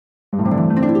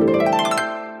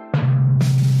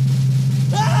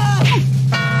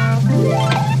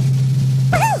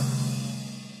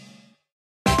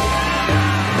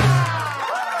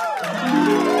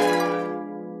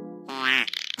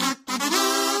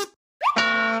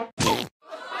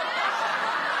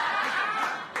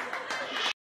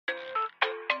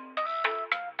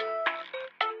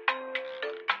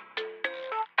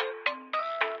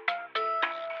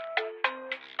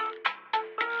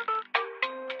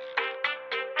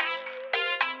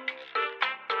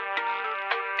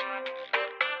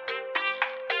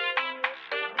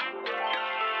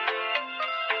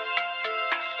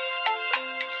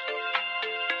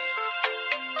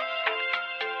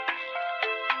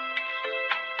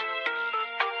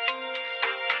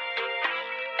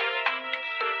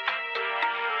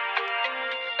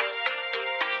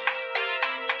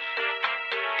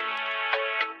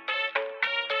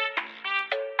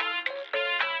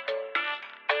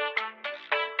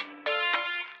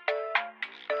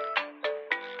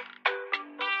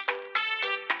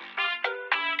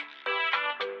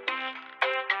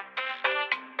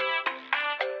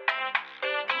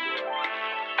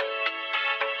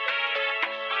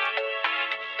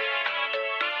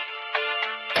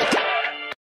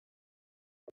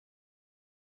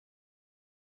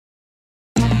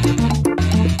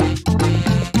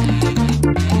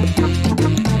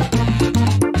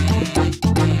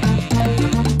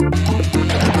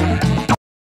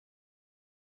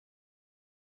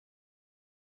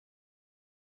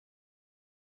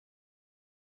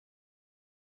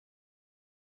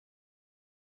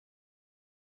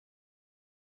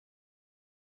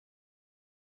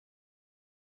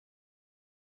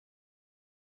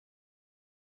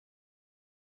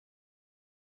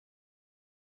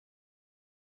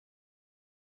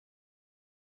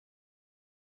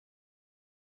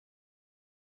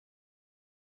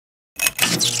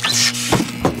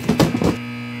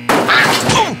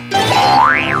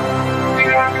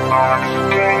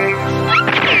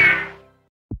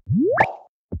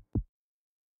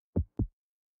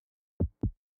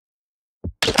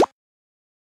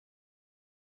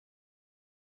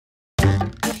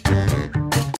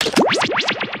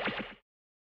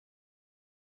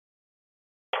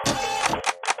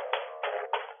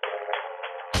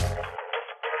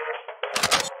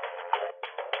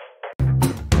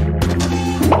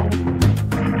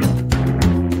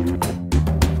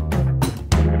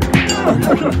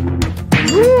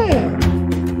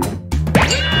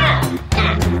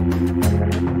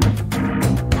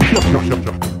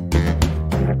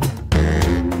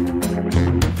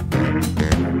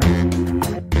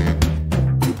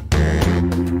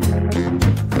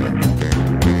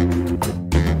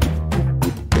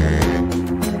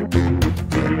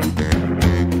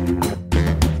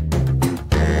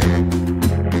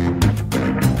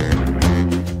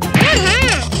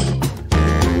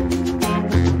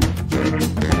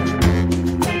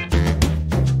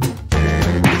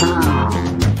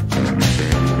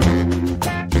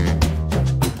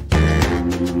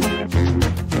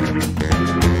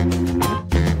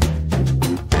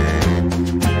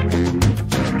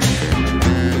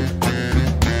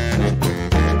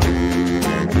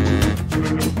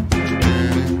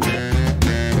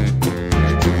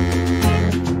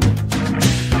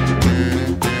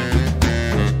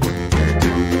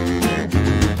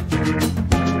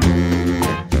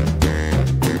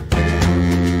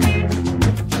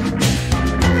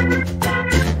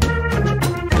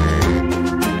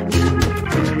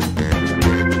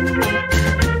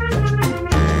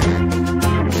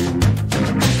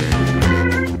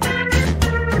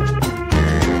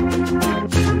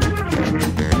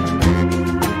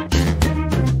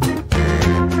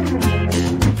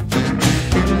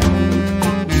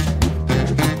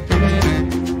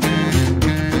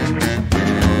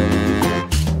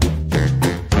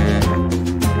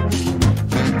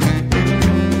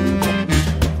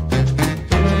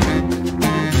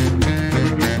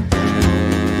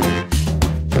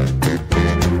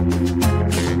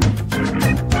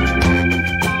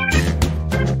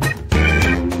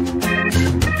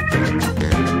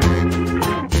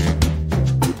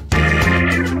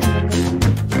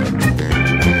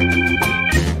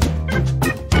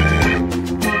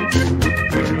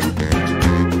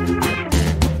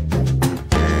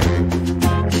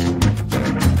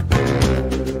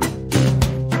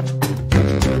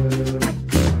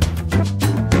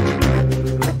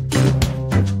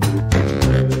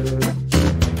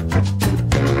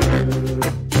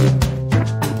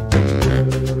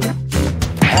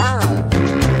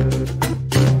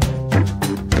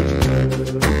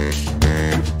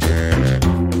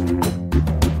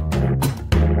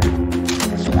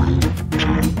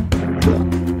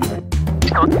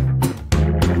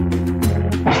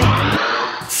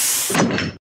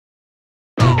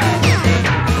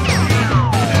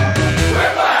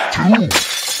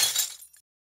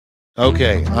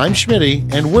 Okay, I'm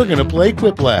Schmitty, and we're gonna play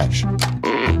Quiplash.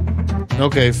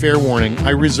 Okay, fair warning. I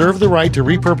reserve the right to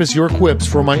repurpose your quips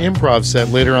for my improv set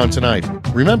later on tonight.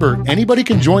 Remember, anybody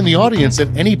can join the audience at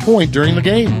any point during the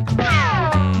game.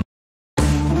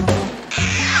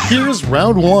 Here's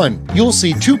round one. You'll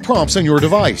see 2 prompts on your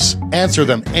device. Answer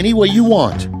them any way you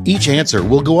want. Each answer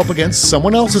will go up against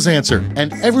someone else's answer,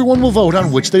 and everyone will vote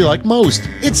on which they like most.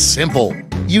 It's simple.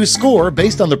 You score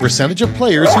based on the percentage of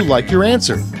players who like your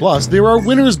answer. Plus, there are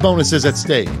winners' bonuses at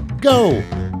stake. Go!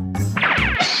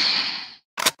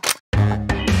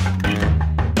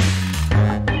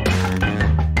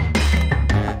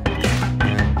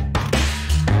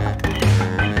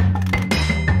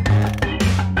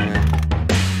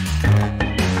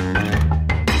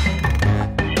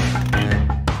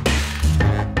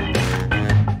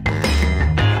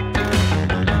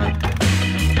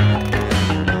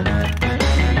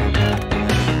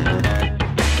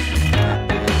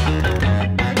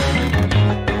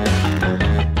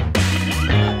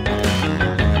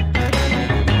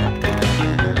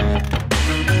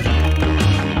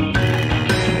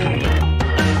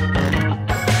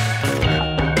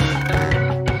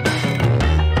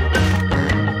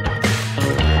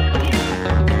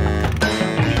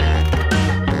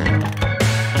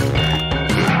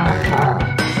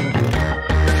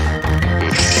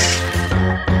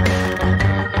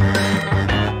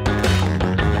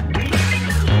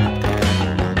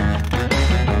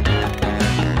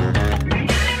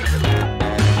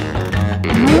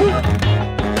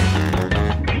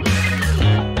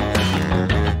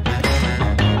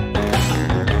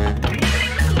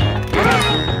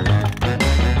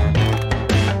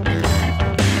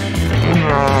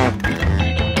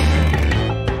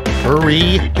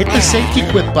 Hurry! Hit the safety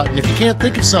quit button if you can't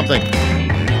think of something.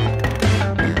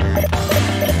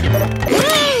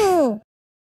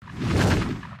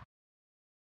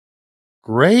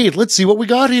 Great, let's see what we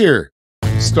got here.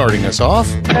 Starting us off,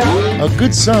 a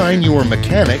good sign your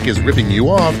mechanic is ripping you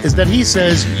off is that he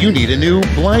says you need a new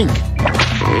blank.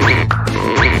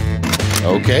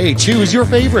 Okay, choose your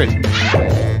favorite.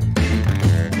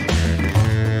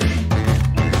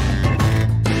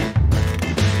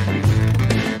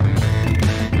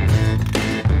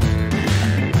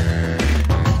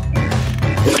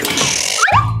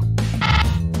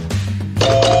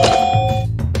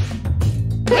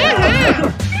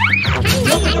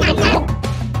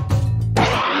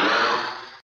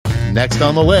 Next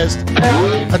on the list,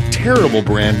 a terrible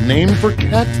brand name for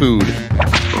cat food.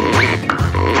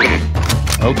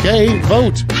 Okay,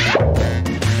 vote.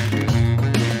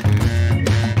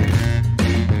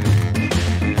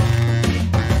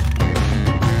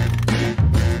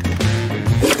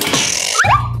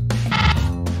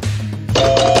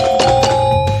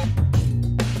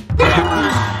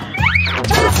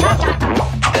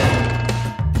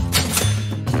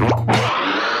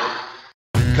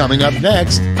 Coming up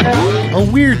next, a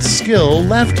weird skill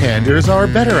left-handers are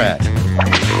better at.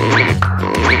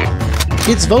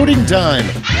 It's voting time.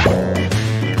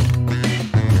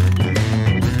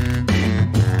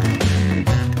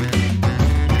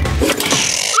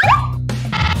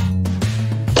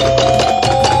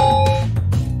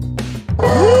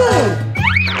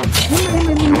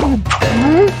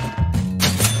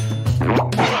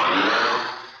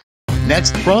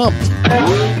 Next prompt.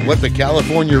 What the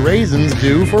California Raisins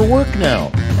do for work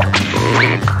now.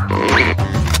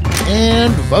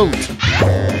 And vote.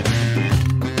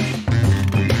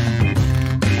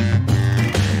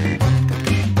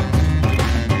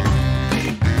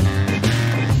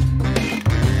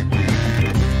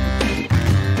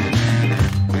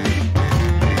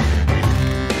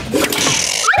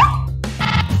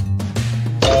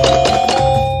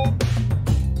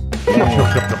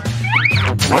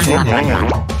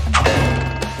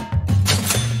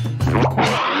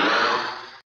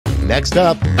 Next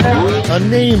up, a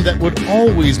name that would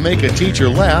always make a teacher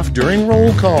laugh during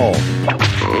roll call.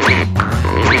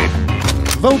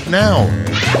 Vote now.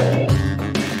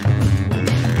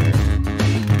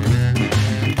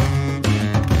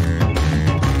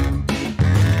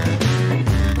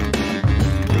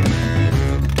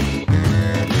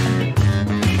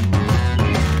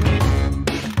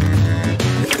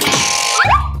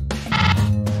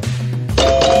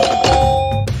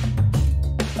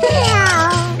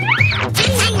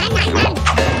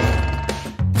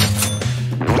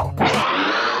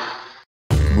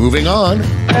 Moving on,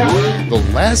 the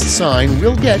last sign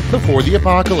we'll get before the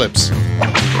apocalypse.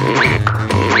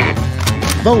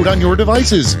 Vote on your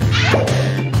devices.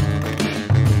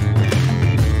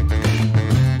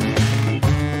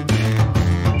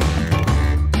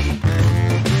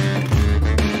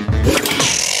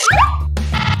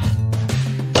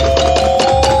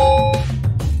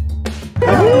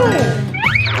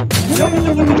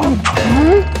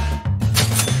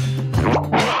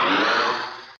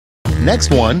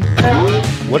 Next one,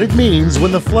 what it means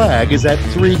when the flag is at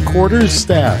 3/4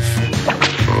 staff.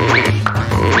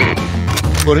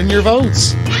 Put in your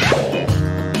votes.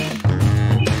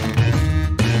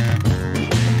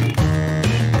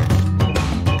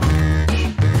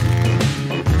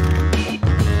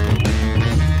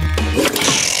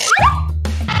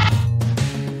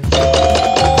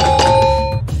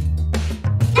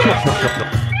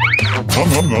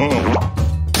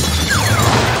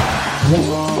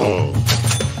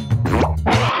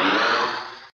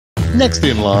 Next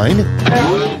in line,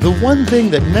 the one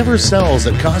thing that never sells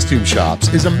at costume shops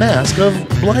is a mask of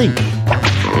blank.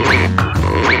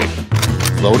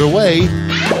 Float away.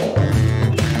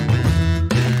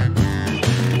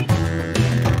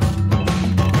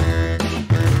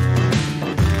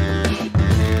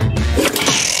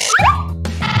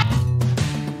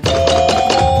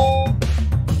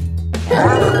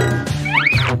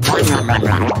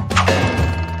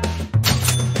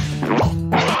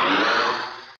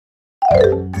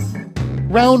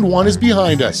 Round 1 is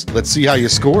behind us. Let's see how you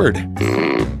scored.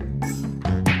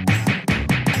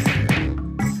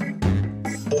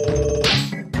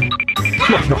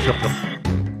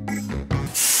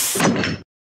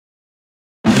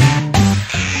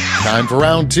 Time for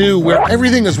round 2, where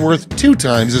everything is worth 2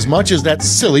 times as much as that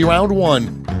silly round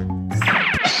 1.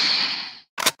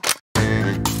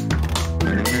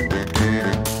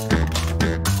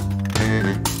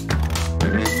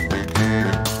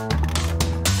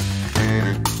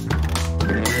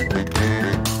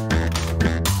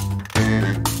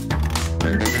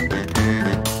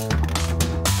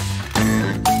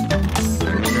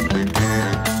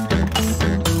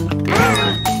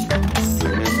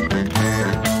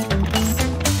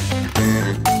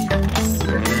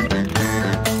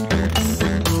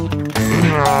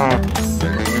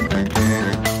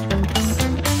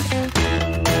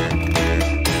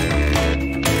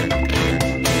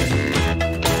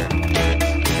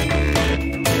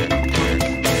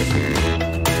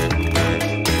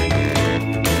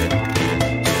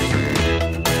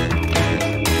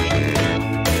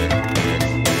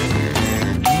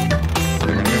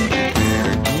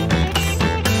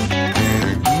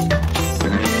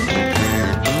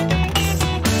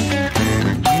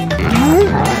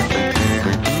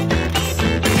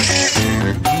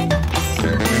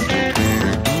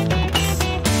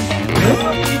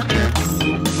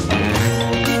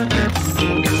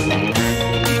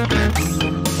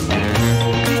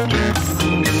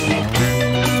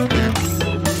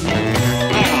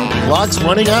 Clock's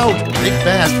running out. Think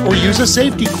fast or use a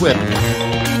safety quip.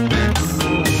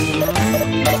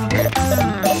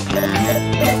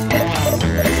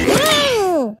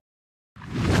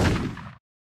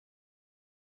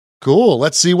 Cool,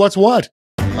 let's see what's what.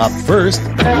 Up first,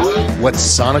 what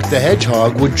Sonic the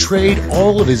Hedgehog would trade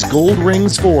all of his gold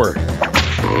rings for.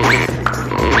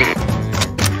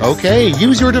 Okay,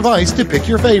 use your device to pick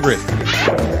your favorite.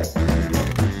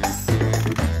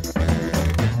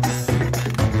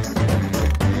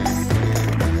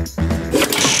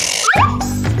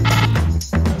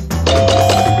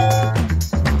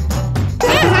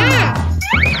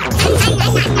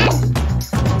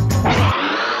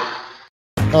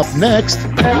 Up next,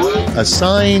 a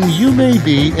sign you may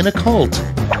be in a cult.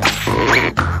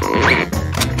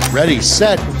 Ready,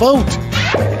 set, vote!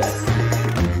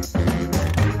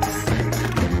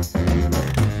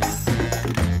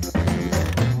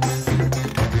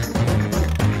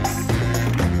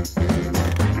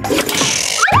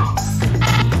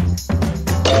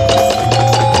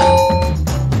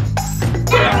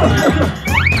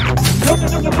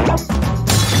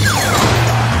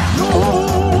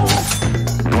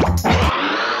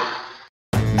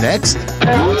 Next,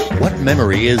 what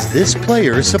memory is this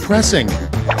player suppressing?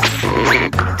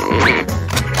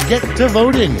 Get to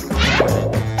voting!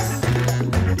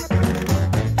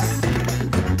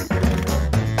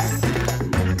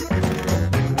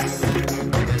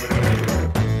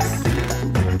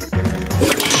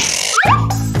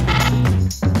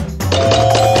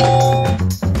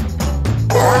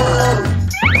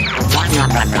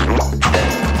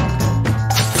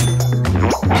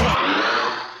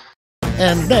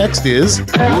 And next is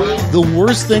the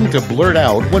worst thing to blurt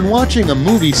out when watching a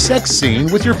movie sex scene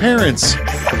with your parents.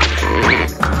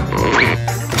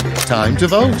 Time to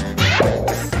vote.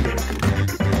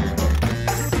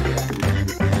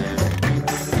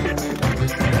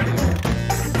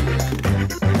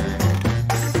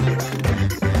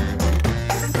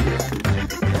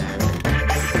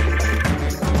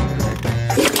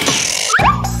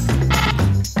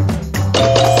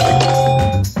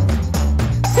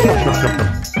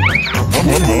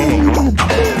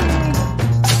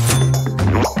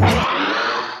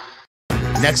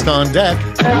 Next on deck,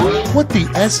 what the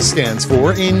S stands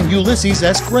for in Ulysses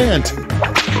S. Grant.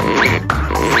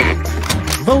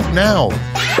 Vote now.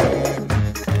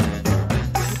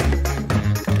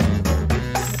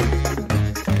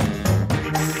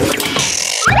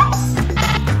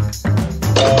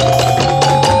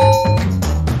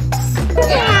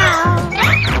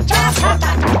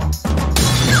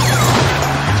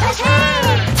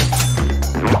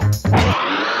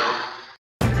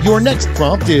 Your next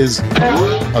prompt is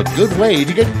a good way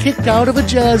to get kicked out of a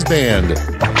jazz band.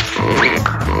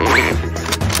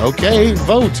 Okay,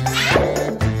 vote.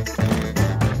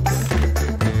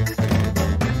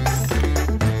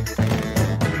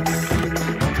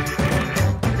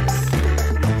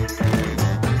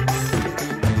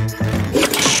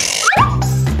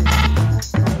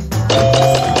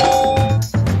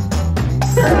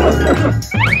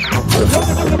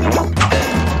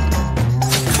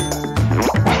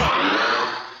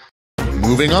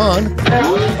 Moving on,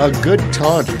 a good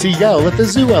taunt to yell at the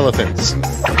zoo elephants.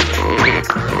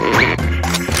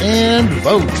 And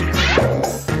vote.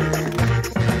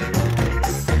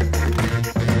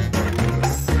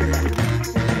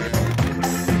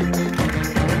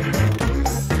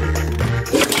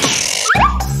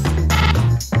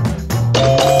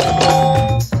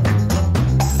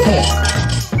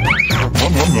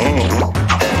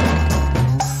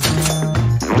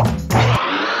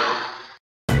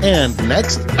 And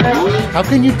next, how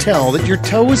can you tell that your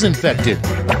toe is infected?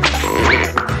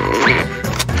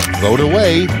 Vote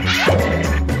away.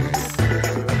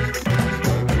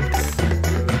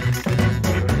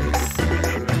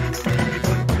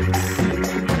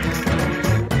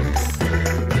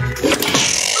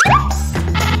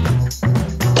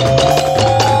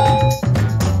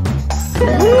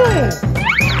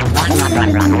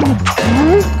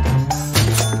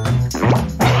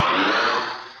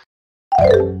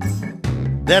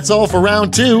 That's all for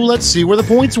round 2. Let's see where the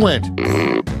points went.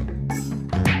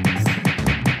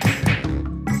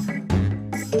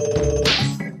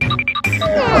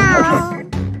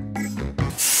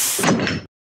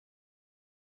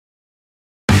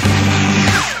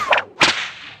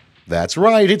 That's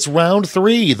right, it's round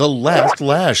 3, the last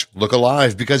lash. Look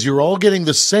alive because you're all getting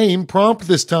the same prompt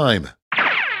this time.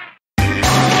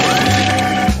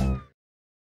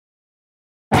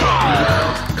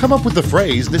 Come up with the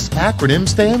phrase this acronym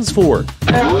stands for.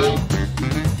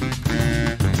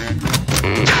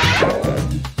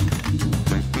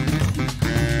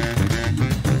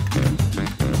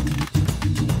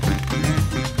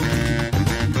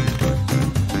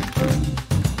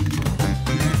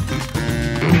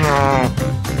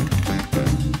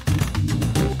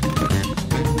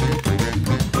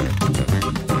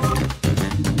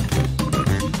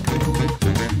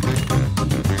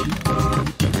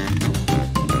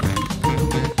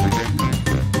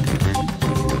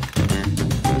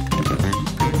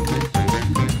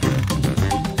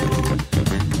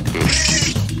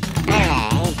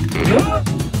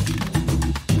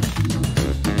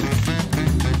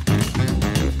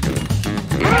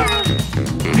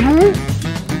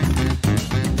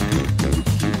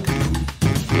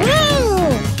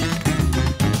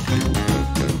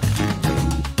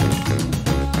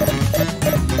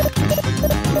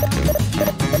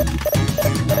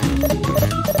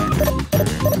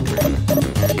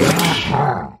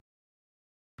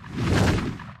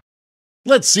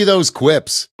 Let's see those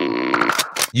quips.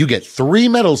 You get 3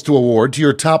 medals to award to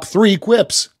your top 3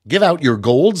 quips. Give out your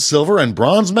gold, silver, and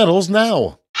bronze medals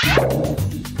now.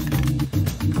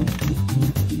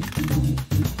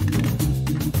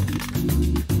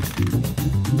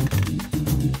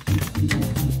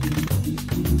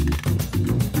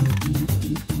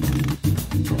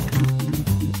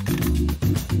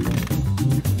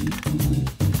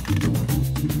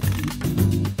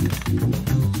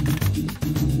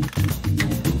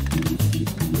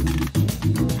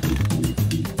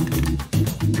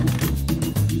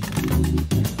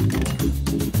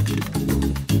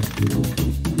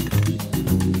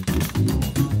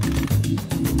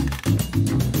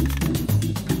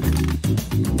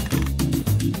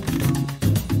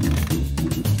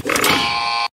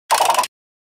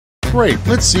 Great,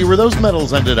 let's see where those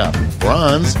medals ended up.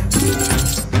 Bronze.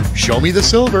 Show me the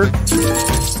silver.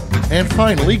 And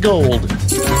finally, gold.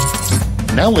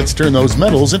 Now let's turn those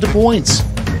medals into points.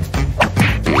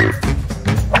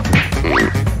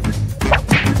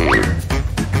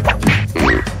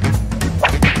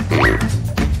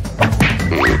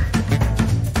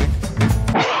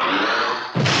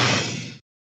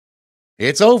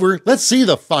 It's over. Let's see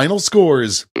the final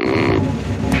scores.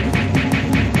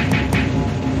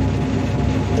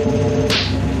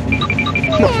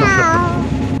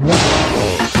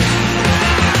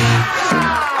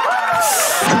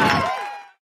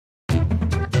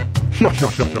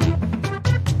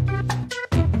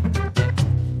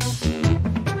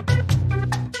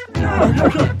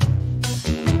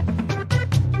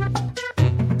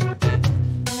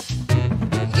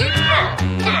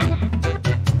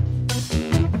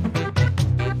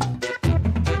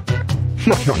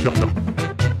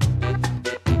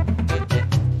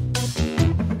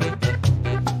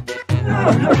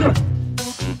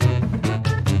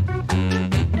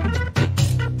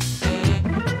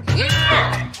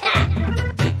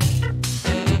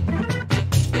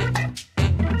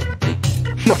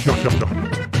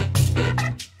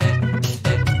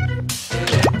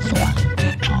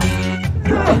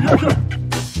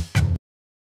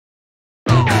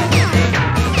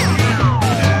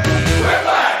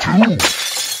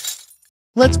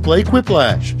 Let's play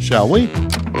Quiplash, shall we?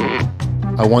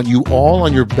 I want you all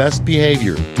on your best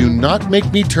behavior. Do not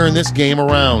make me turn this game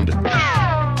around.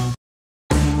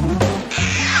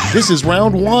 This is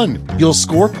round 1. You'll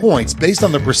score points based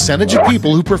on the percentage of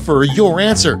people who prefer your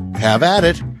answer. Have at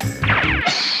it.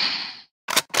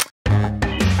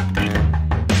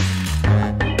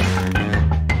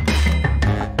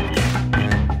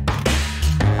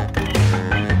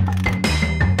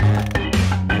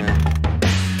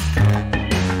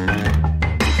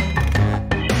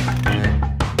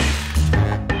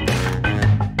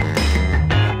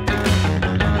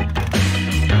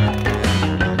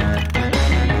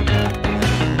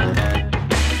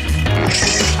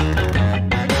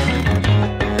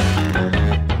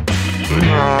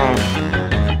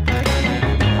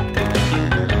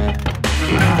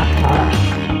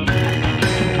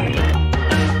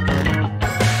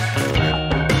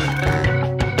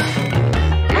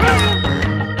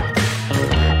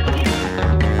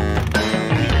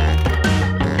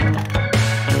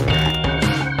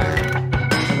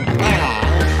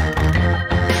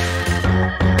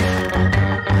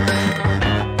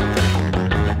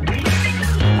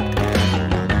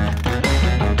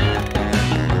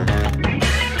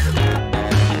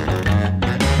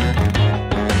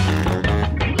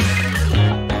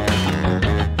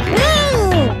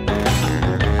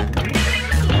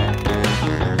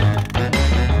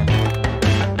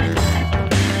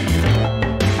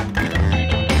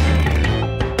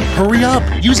 Hurry up!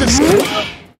 Use it!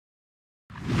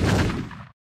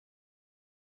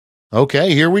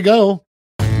 Okay, here we go.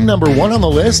 Number 1 on the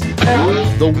list,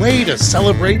 the way to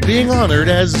celebrate being honored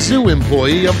as Zoo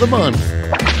Employee of the Month.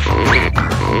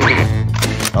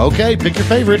 Okay, pick your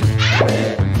favorite.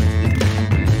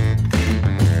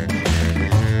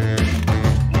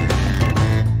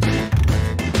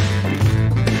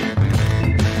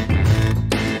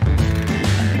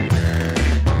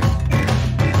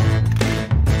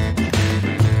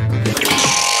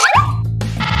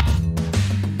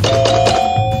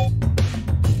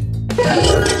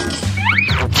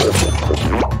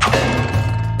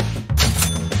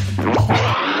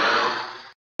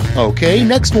 Okay,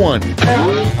 next one.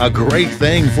 A great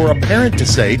thing for a parent to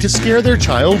say to scare their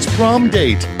child's prom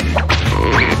date.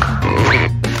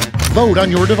 Vote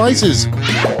on your devices.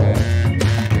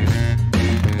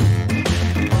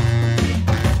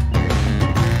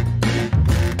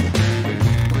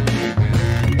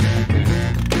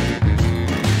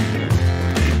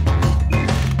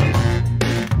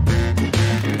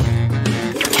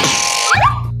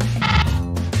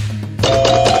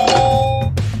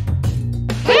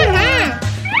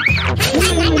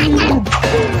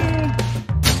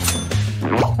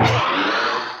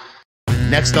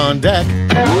 Next on deck,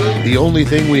 the only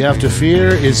thing we have to fear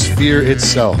is fear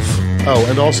itself. Oh,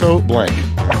 and also blank.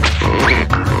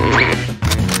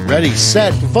 Ready,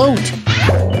 set, vote!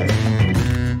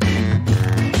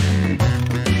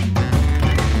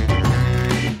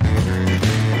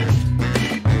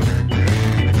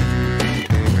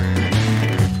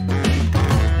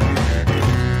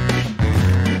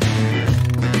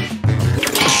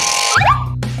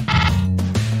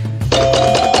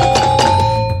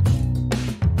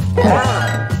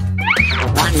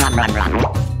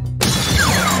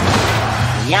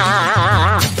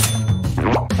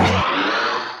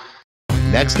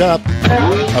 Next up,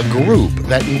 a group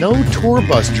that no tour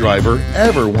bus driver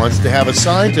ever wants to have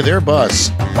assigned to their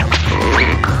bus.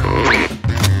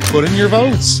 Put in your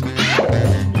votes.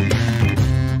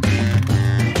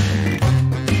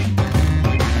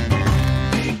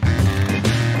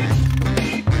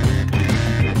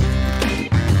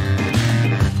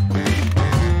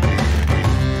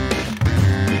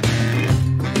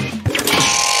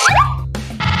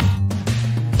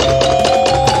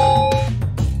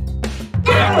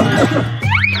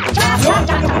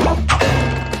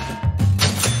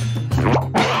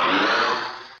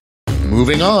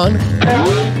 Moving on,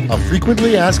 a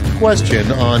frequently asked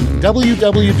question on www.beats.com.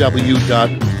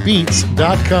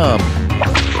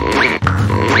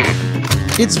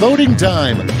 It's voting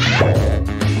time.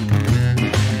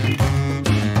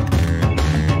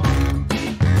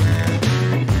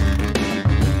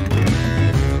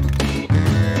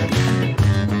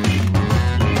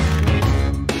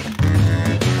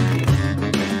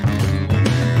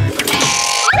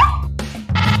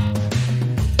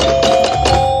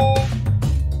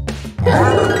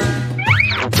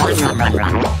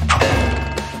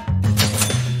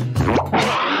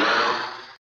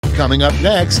 Coming up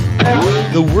next,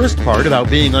 the worst part about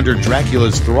being under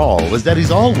Dracula's thrall is that he's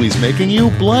always making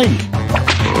you blank.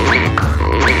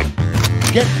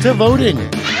 Get to voting.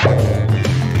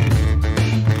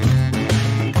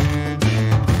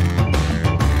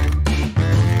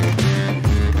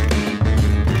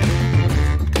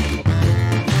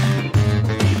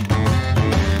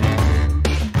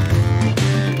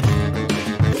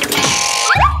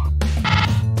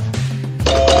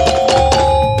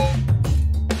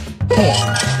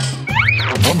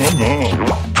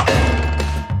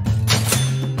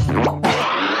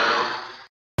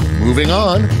 Moving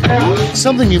on,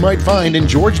 something you might find in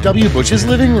George W. Bush's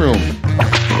living room.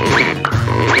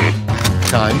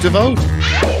 Time to vote.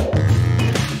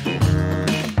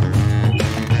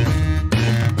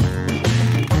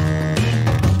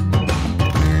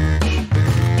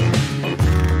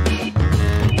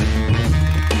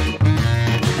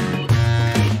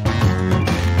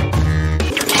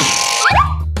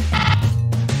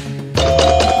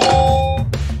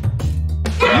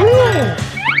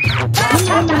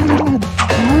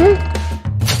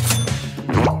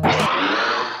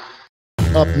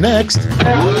 Up next,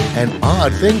 an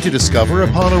odd thing to discover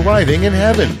upon arriving in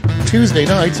heaven. Tuesday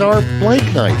nights are blank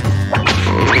night.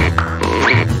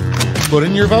 Put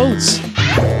in your votes.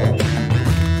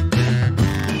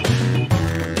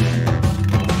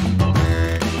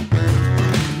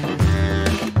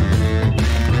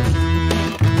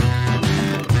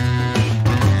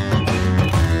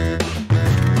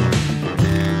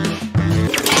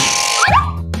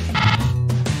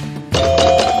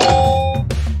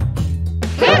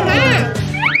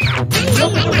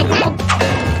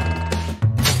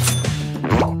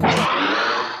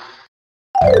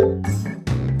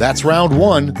 That's round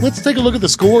one. Let's take a look at the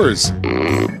scores.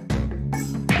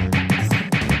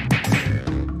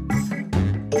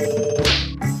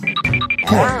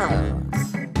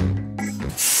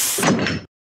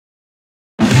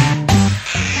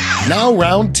 Now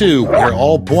round two, where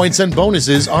all points and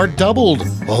bonuses are doubled.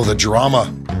 Oh, the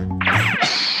drama.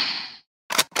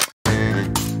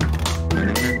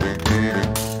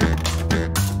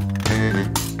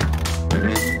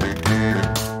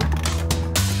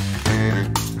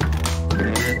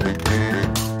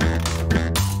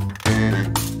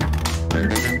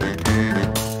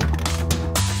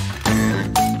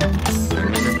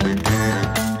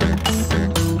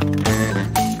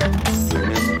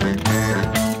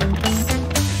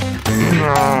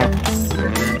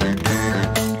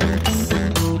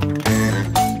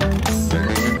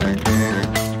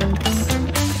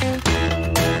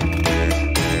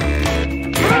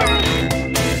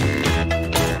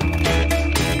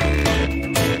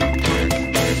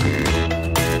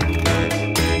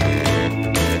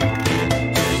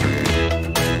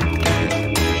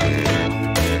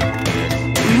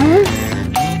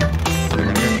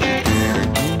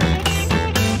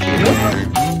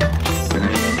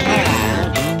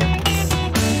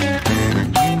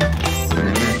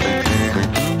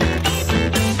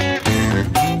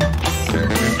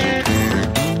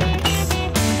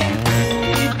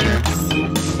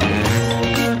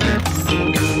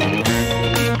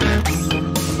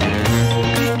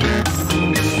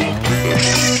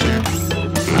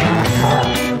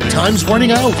 Time's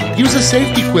running out. Use a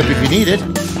safety quip if you need it.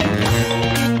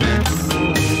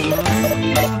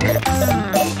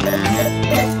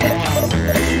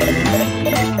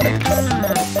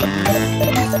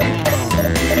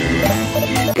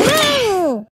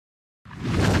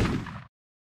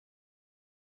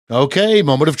 Okay,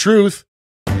 moment of truth.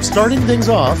 Starting things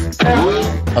off,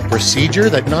 a procedure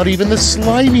that not even the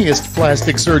slimiest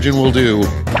plastic surgeon will do.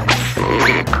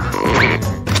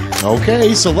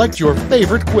 Okay, select your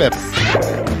favorite quip.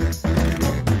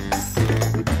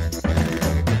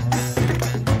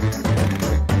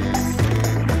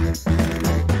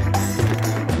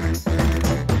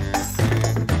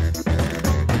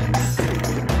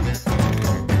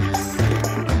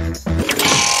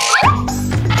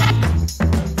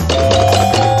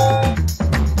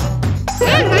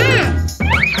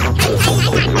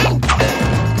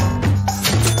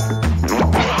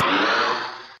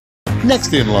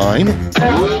 Next in line,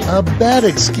 a bad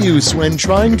excuse when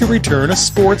trying to return a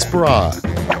sports bra.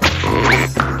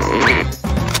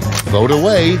 Vote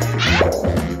away.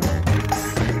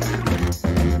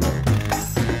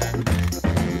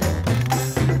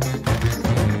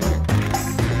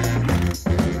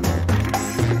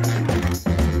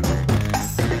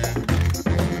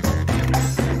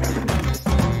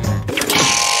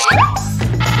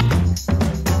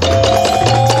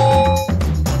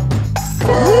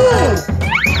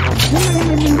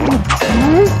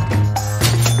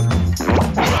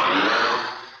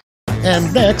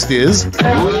 And next is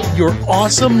your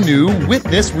awesome new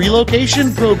Witness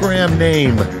Relocation Program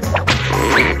name.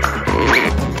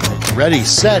 Ready,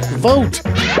 set, vote!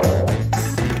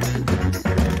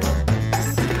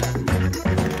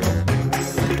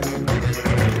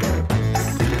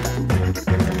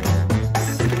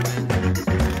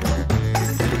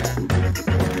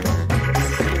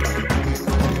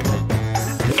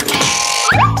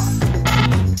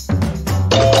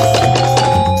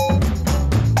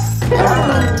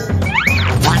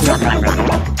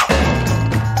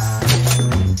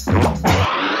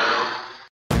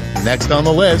 Next on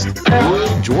the list,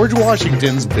 George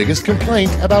Washington's biggest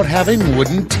complaint about having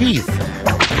wooden teeth.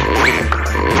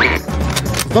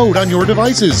 Vote on your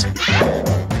devices.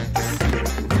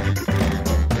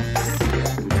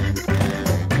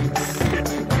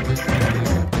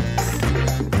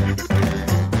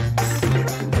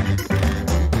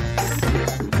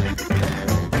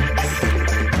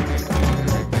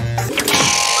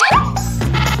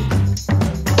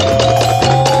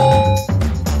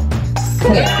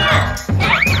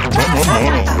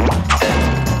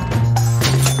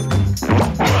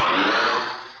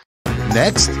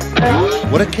 Next,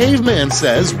 what a caveman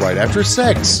says right after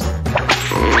sex.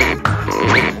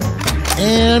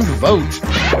 And vote.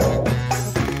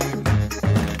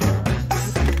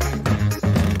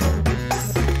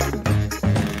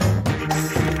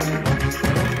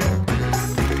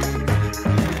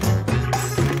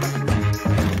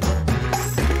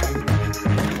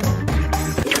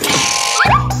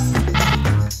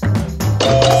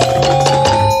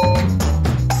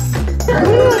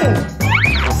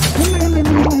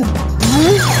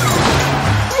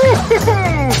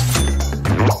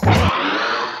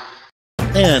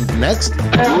 And next,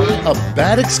 a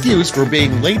bad excuse for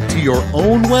being late to your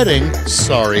own wedding.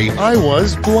 Sorry, I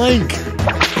was blank.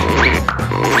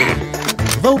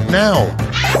 Vote now.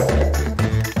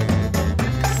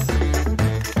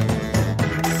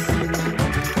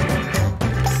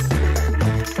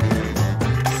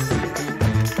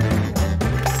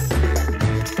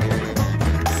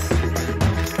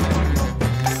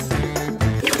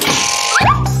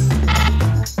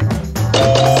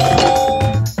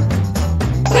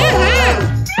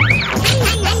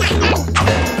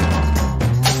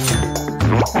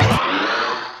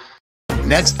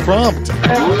 Next prompt,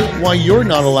 why you're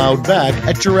not allowed back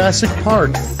at Jurassic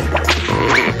Park.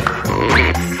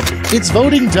 It's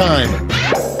voting time.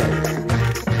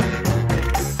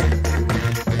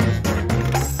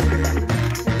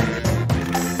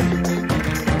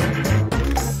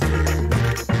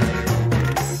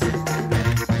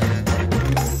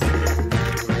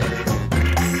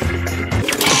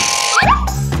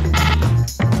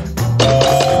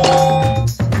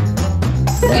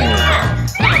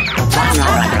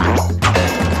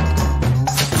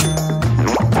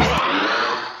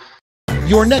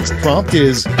 Your next prompt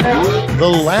is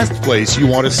the last place you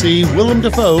want to see Willem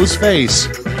Dafoe's face.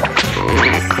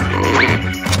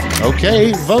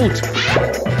 Okay, vote.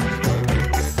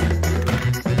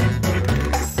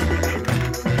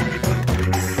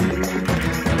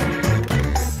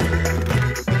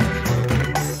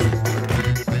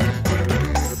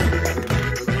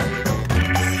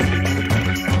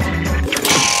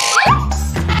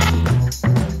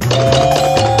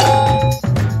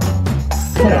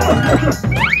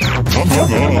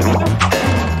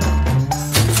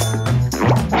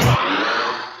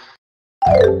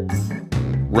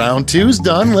 Round two's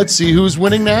done. Let's see who's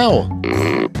winning now.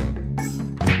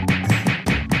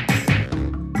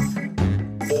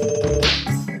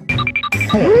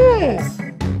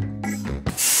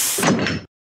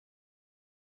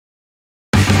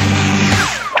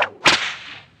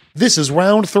 This is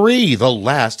round three, the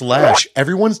last lash.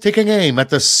 Everyone's taking aim at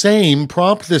the same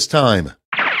prompt this time.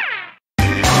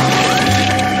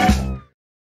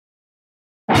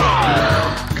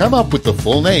 Come up with the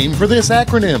full name for this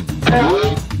acronym.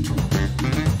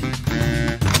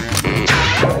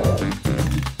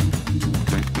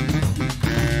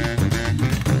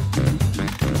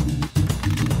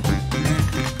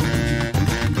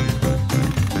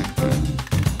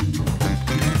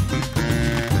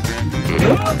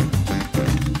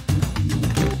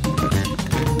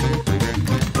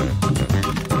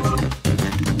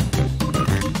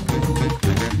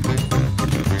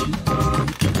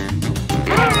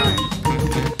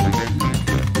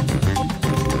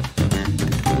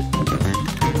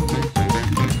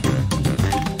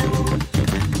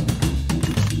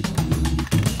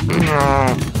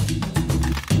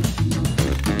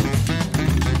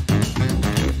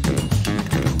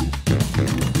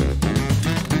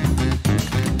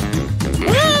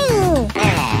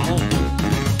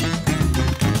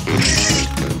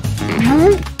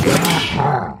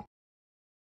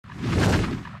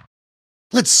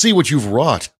 Let's see what you've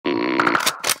wrought.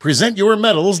 Present your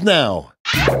medals now.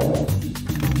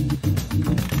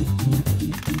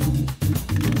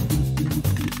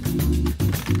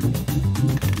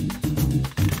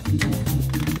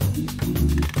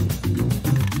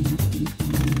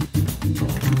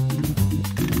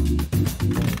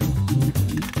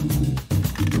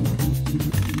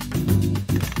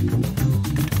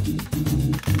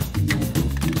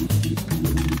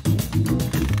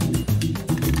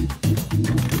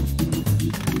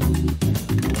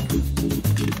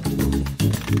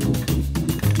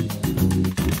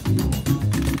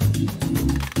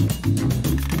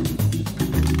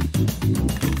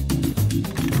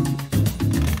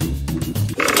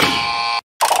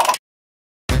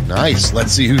 Nice.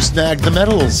 Let's see who snagged the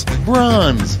medals.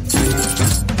 Bronze,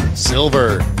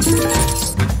 silver,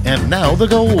 and now the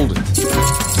gold.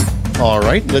 All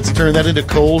right, let's turn that into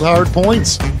cold, hard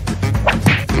points.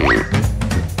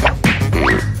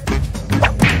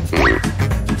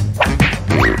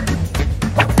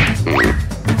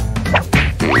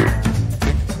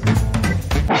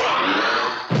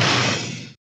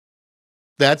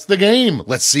 That's the game.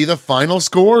 Let's see the final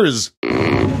scores.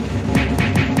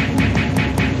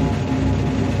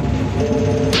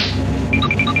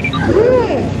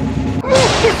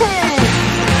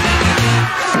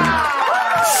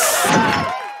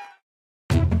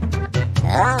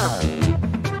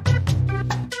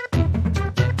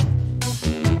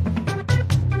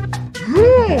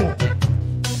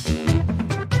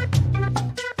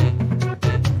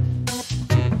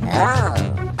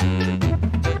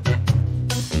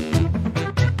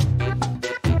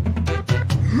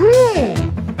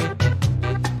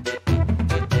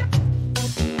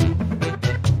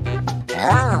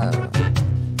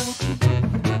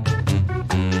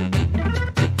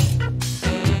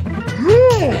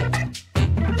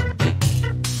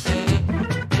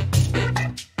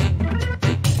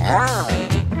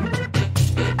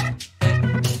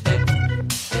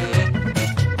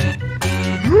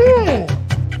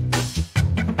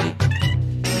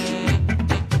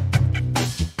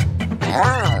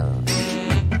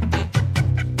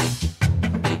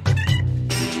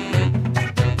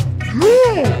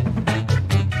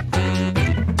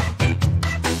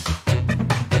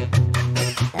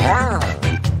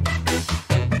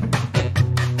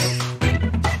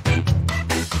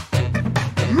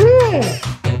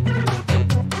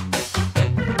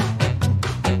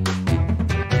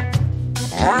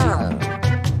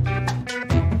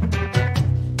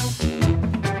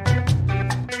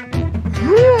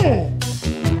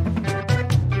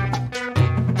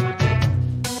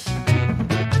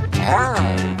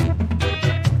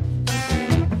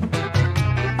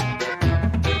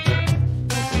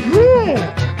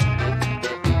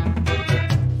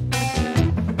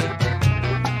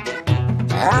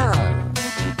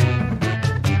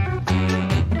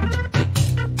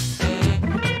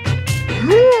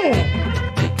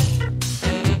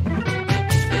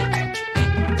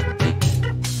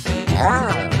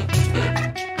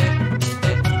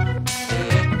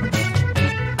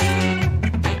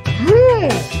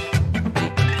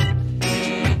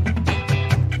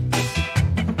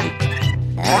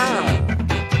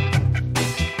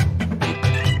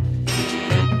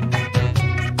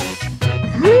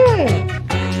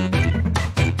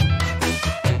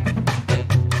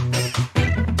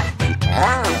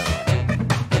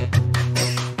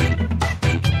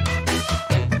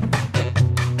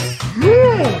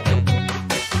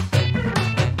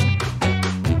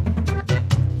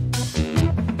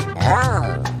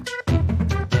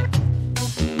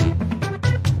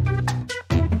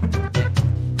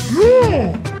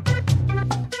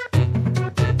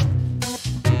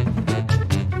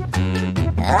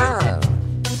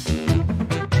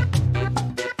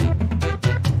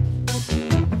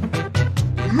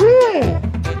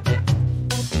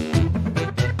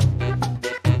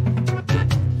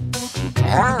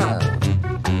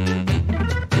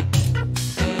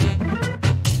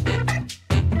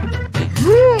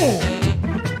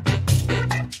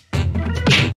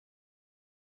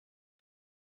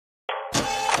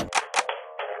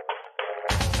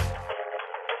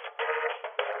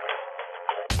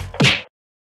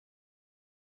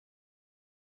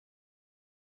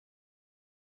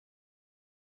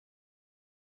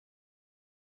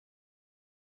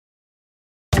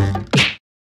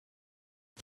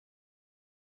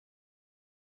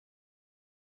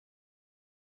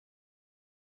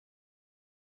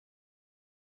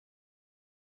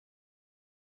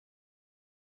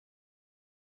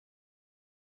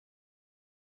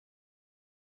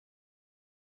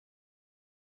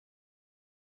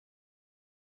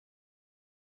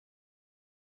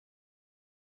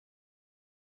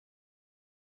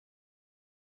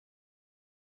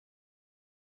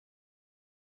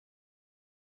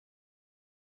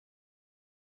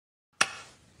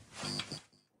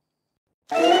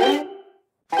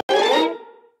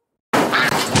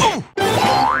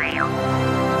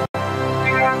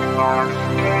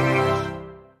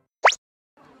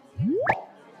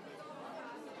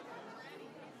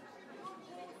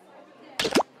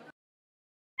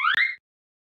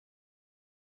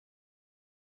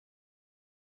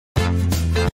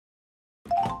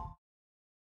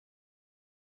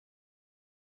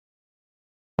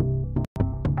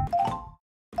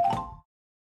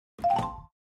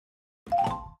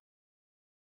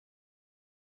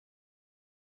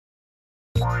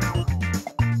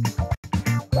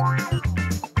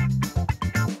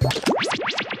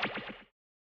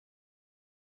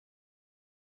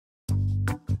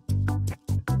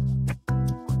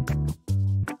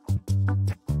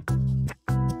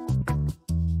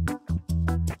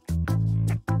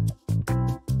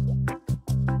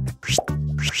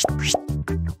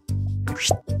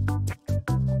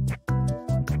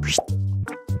 Hey!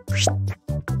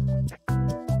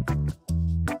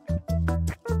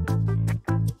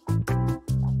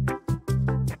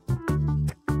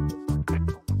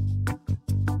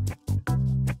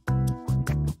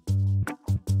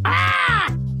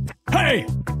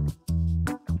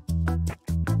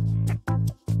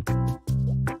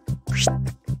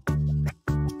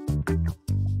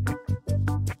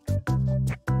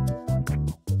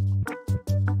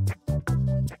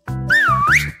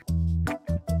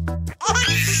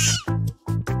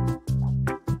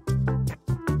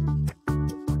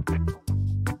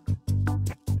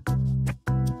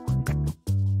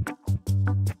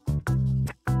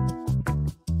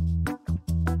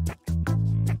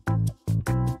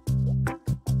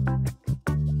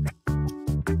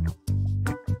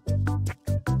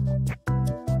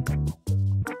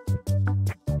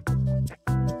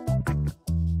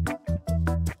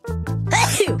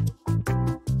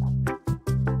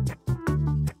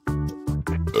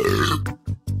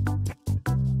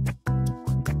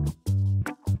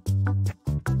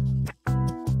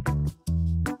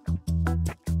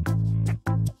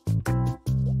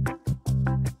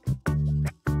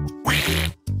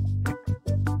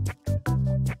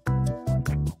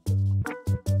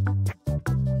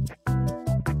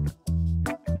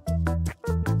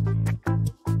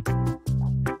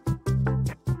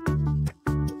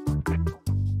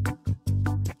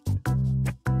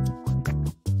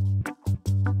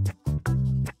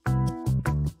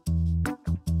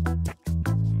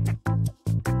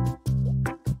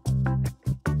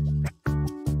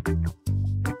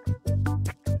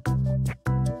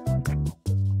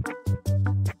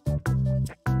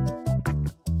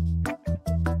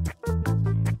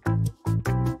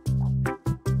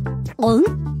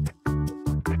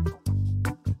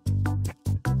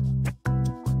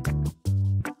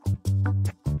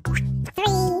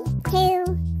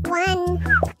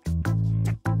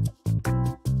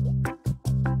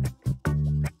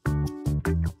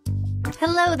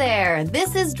 Hello there,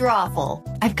 this is Drawful.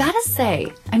 I've got to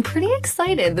say, I'm pretty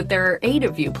excited that there are 8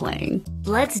 of you playing.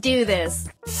 Let's do this.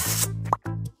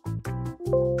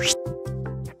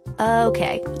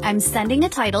 Okay, I'm sending a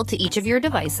title to each of your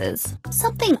devices.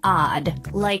 Something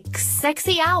odd, like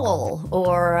Sexy Owl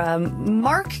or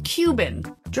Mark Cuban.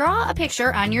 Draw a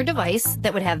picture on your device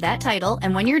that would have that title,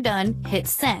 and when you're done, hit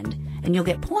send. And you'll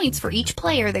get points for each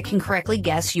player that can correctly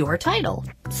guess your title.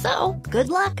 So, good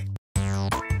luck.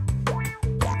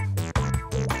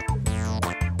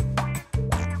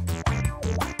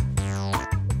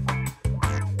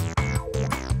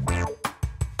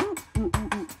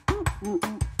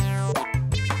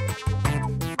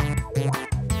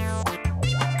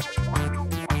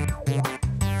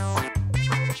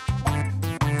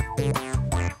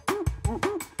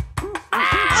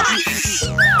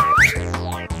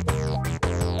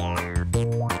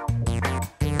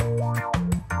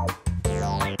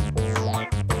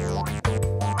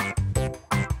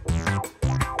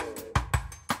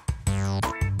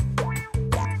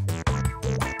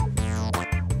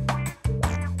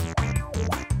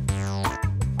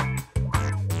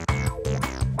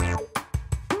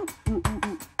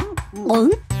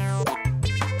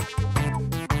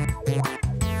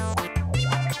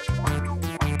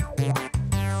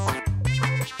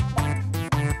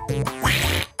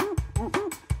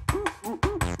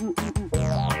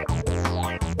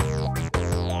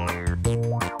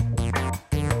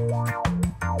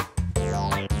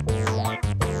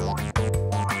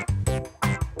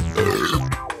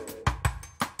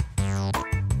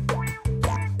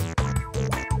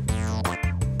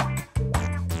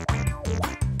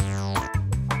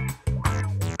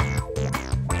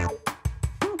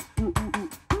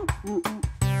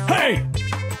 Hey!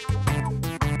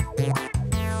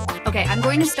 Okay, I'm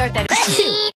going to start that at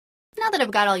 2. Now that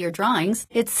I've got all your drawings,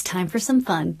 it's time for some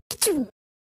fun.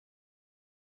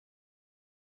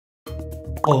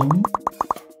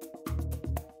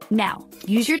 Now,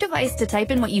 use your device to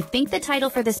type in what you think the title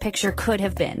for this picture could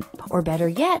have been. Or better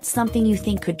yet, something you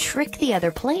think could trick the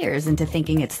other players into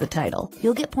thinking it's the title.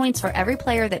 You'll get points for every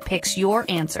player that picks your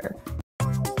answer.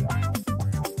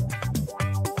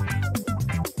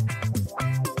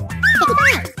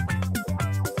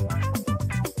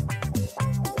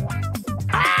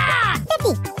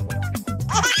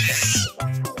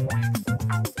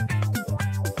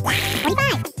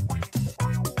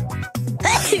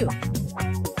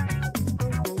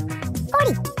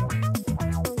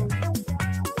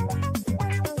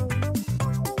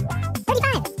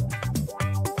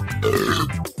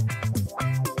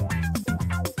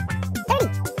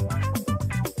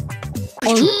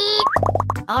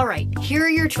 All right, here are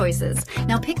your choices.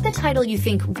 Now pick the title you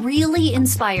think really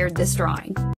inspired this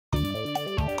drawing.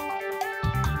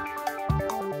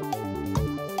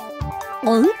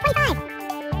 25.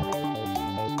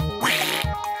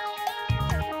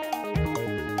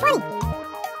 20.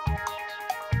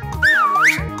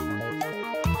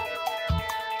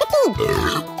 15.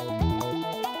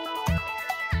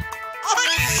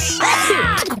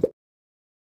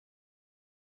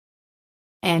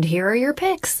 And here are your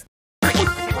picks.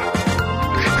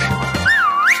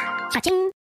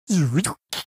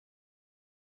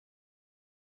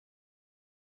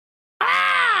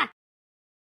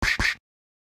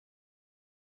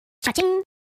 Cha-ching. Cha-ching. Cha-ching.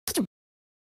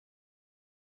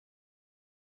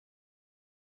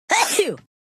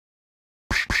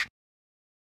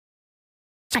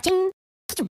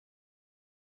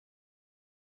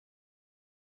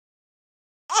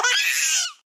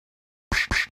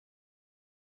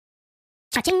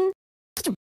 Cha-ching. Cha-ching.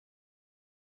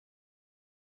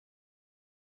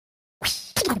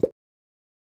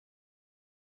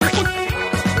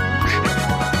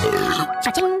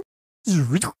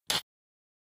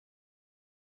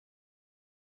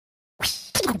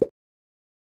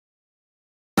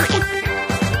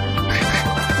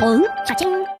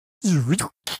 Cha-ching.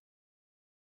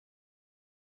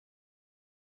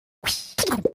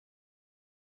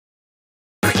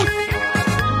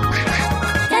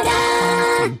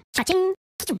 Cha-ching.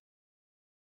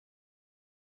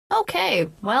 Okay,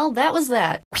 well, that was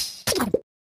that.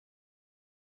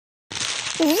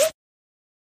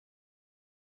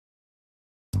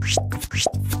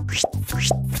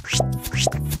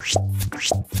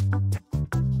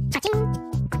 Cha-ching.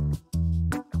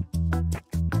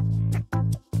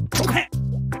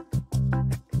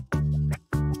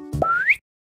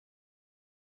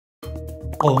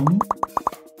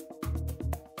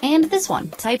 And this one.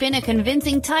 Type in a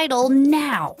convincing title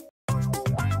now.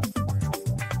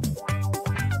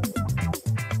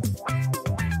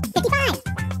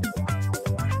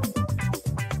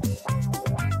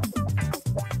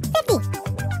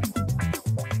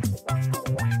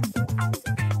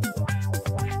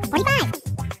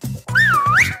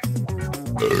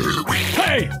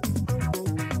 Hey!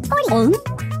 40.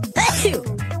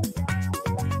 35.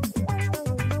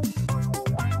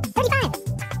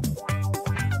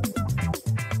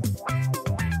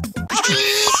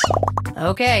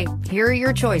 Okay, here are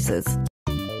your choices.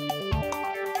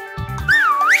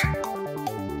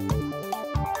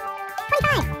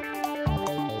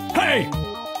 25. Hey!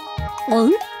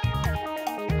 20.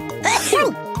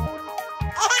 15.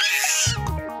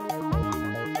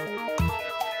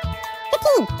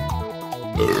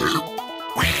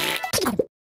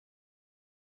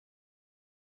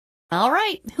 All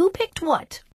right, who picked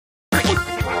what?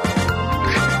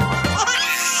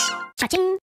 Cha-ching.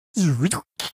 Cha-ching.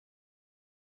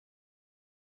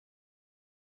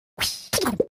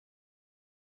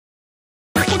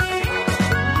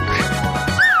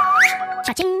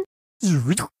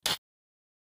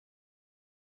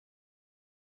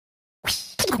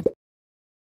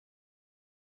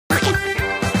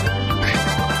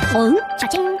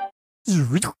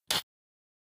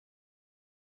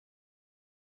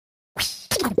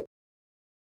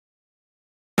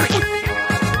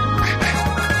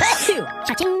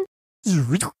 Cha-ching.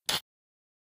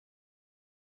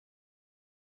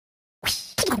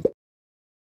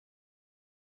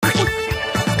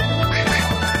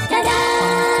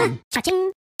 Cha-ching.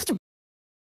 Cha-ching.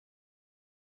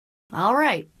 All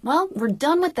right, well, we're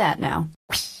done with that now.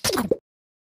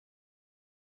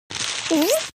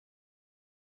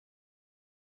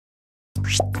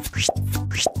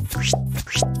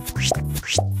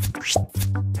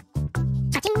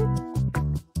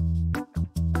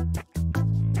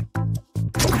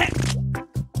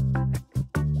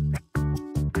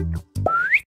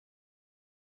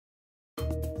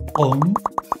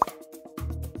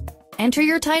 Enter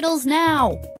your titles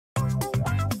now.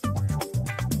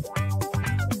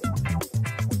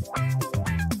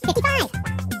 55.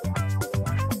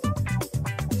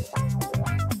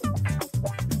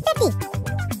 50.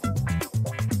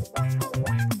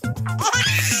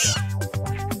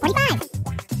 25.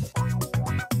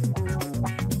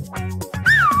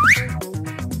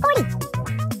 40.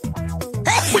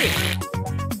 35.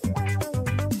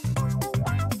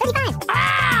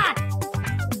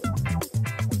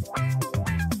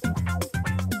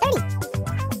 30.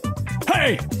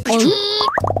 Hey!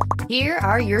 Here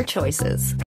are your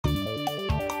choices.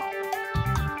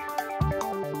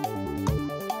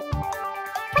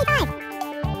 25.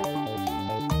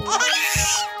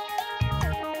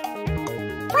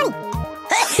 20.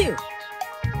 15.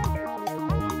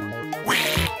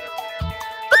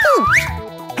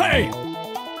 Hey!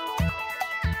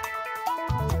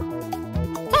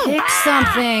 Pick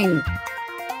something.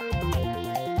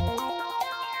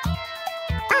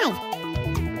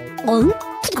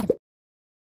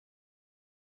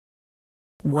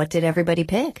 What did everybody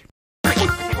pick?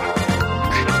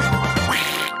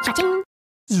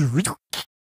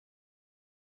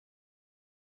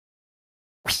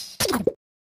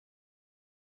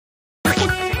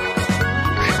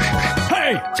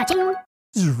 Hey!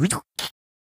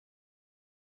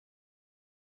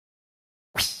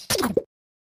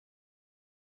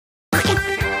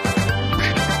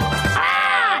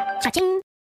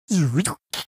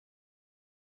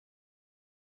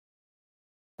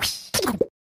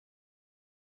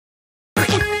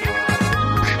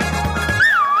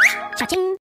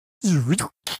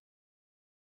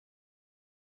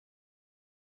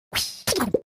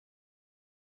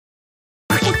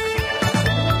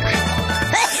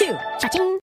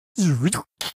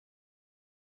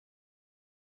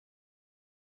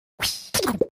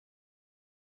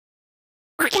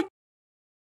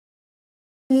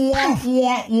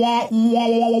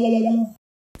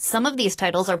 Some of these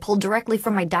titles are pulled directly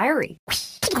from my diary.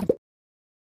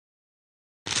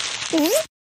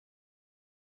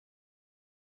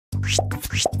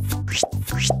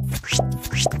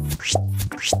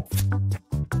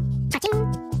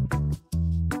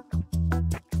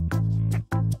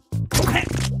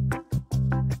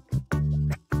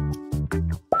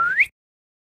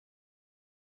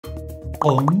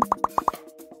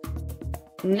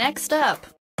 Next up.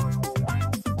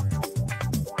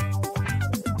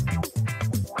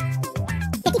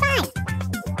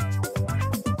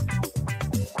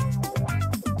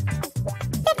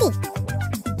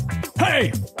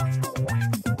 Hey!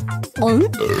 45. 40.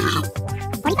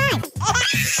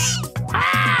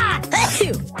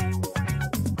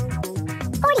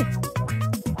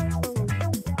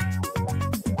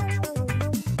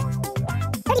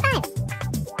 35.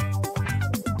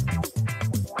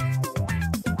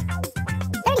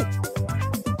 30.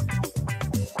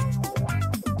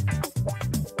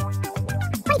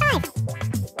 25.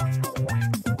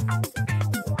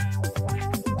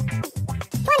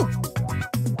 20.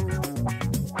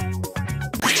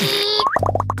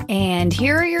 And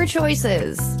here are your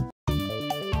choices.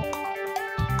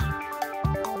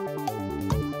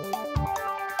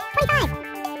 25.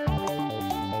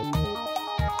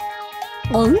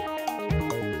 20.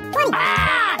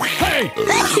 Hey!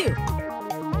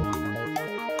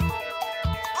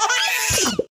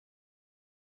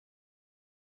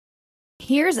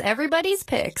 Here's everybody's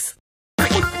picks.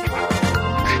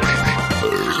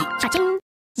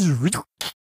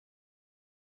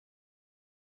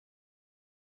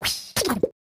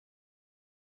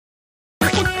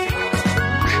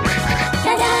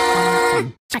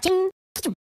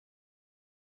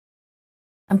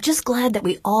 I'm just glad that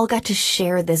we all got to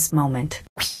share this moment.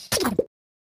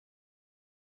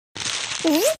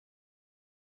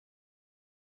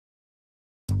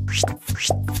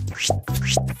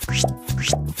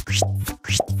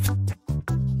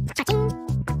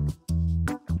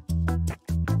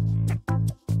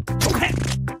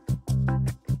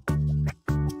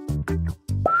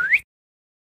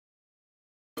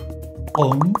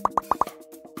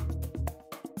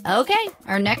 Okay,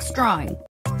 our next drawing.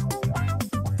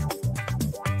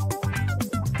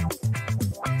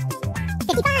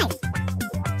 55.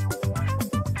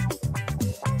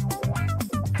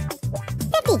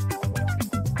 50.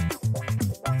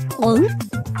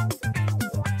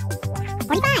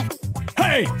 45.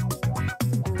 Hey!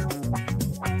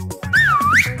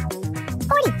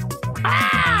 40.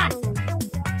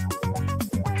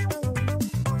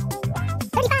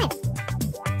 35.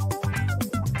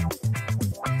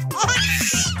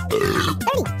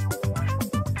 30.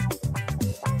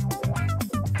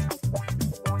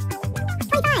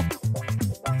 25.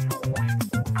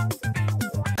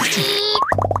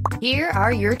 Here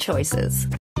are your choices.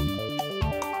 25.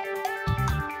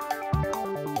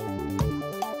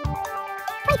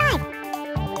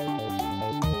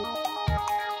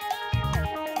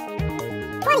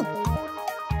 20.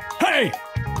 Hey!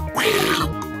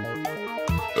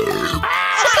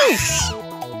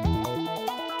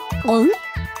 15.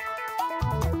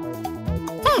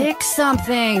 Pick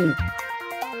something.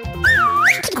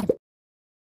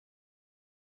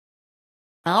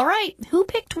 All right, who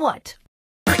picked what?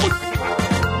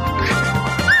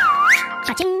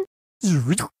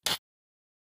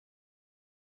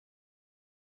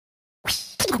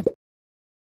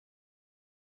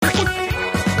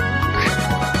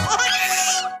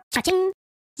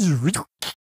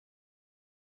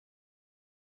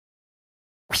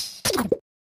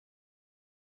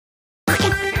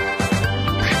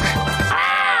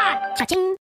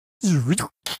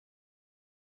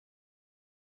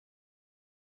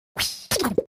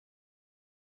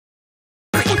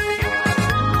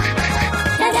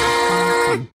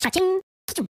 Cha-ching.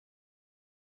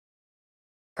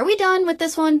 Are we done with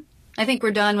this one? I think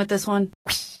we're done with this one.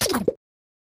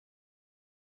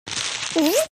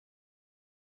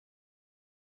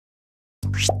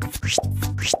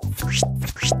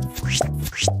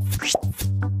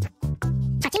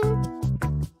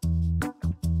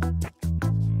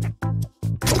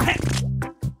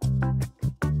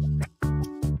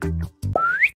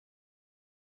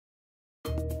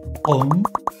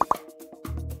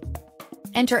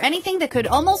 Enter anything that could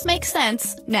almost make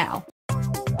sense now.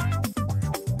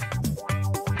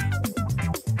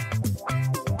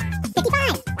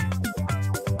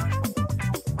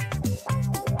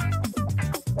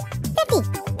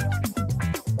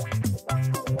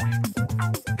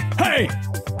 Hey!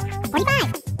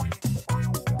 45.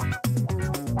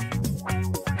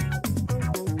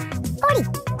 40.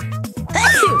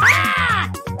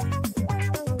 35.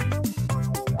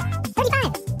 30.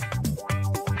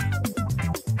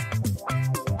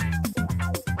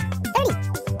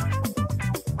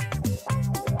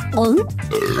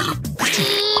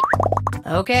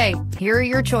 Okay, here are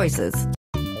your choices.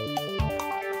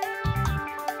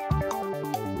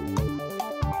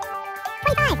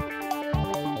 25.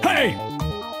 Hey!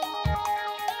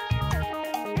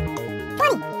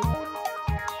 20.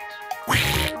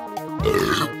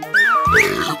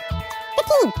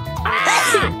 15.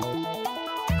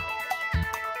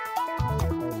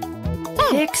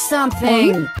 Pick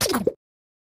something.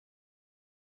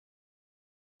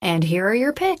 And here are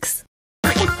your picks.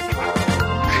 Cha-ching.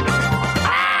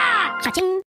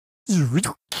 Cha-ching.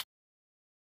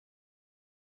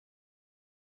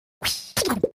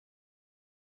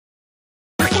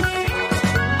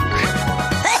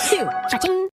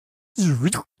 Cha-ching.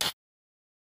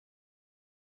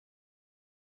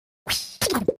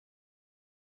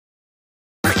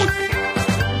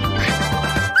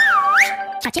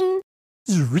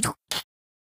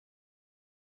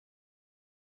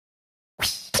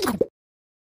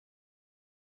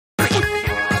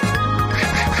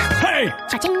 Hey!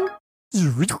 Cha-ching.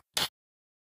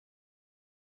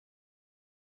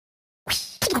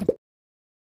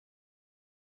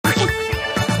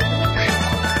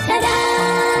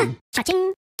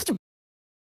 Cha-ching.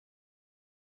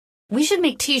 We should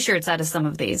make t-shirts out of some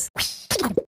of these.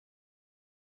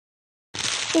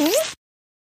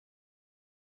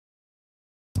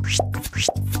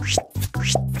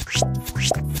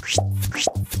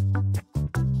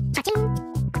 Cha-ching.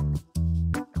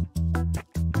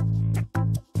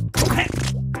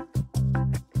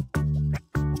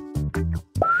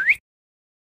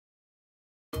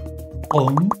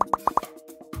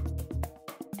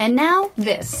 And now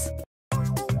this.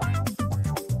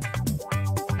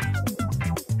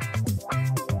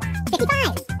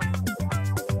 55.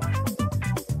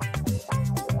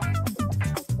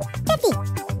 50.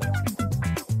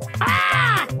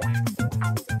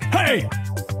 Hey!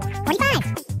 45.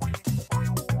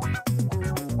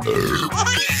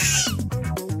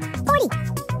 40.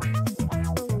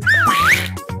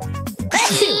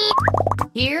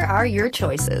 Here are your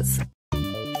choices.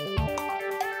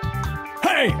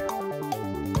 Hey!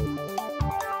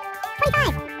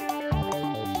 25.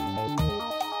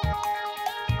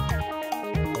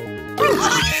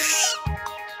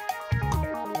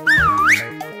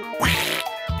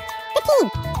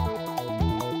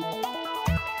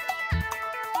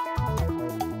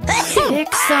 15.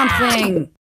 Pick something.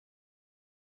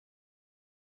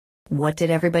 What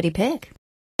did everybody pick?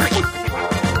 Hey!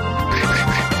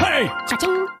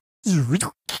 Cha-ching.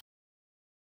 Cha-ching.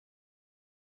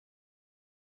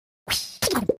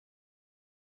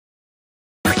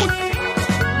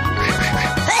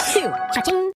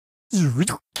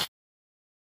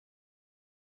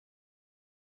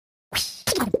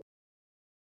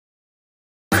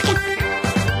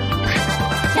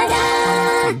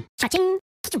 Cha-ching.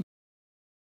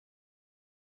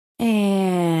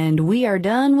 And we are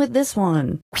done with this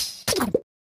one.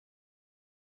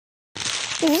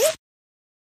 Cha-ching.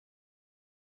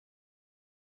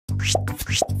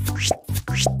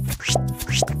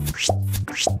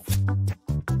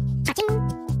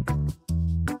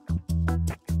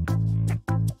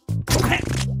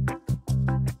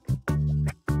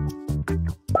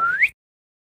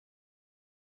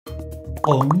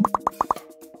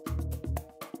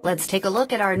 Let's take a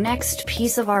look at our next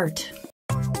piece of art.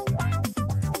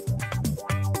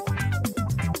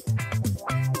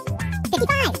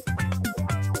 55.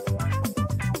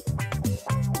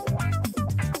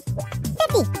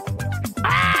 50.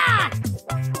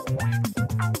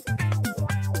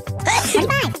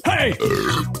 45. Hey!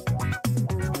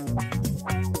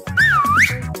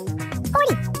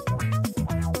 40.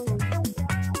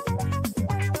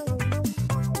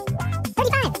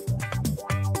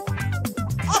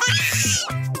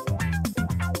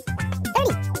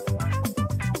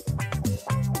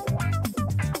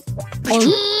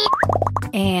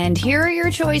 And here are your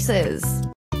choices.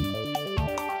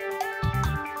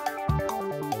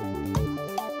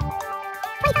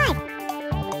 25,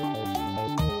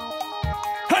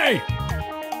 Hey!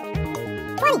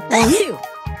 20, 2.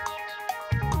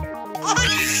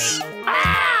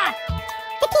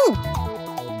 15,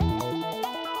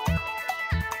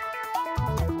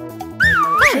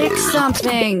 Pick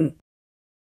something.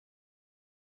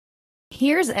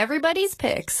 Here's everybody's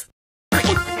picks.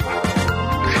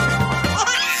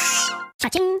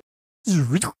 Cha-ching.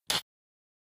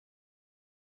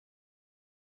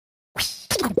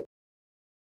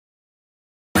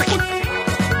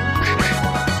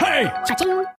 Hey!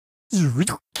 Cha-ching.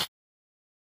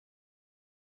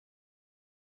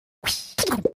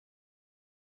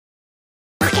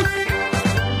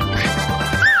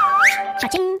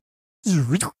 Cha-ching.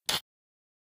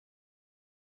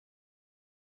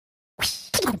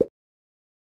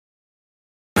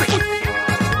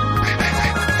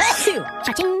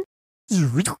 Cha-ching.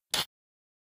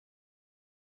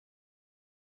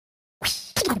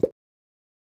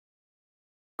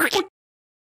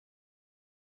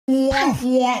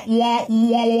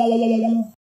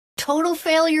 Total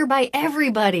failure by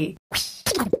everybody.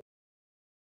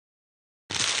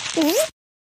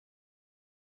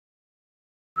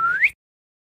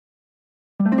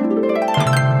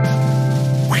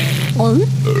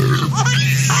 Oh.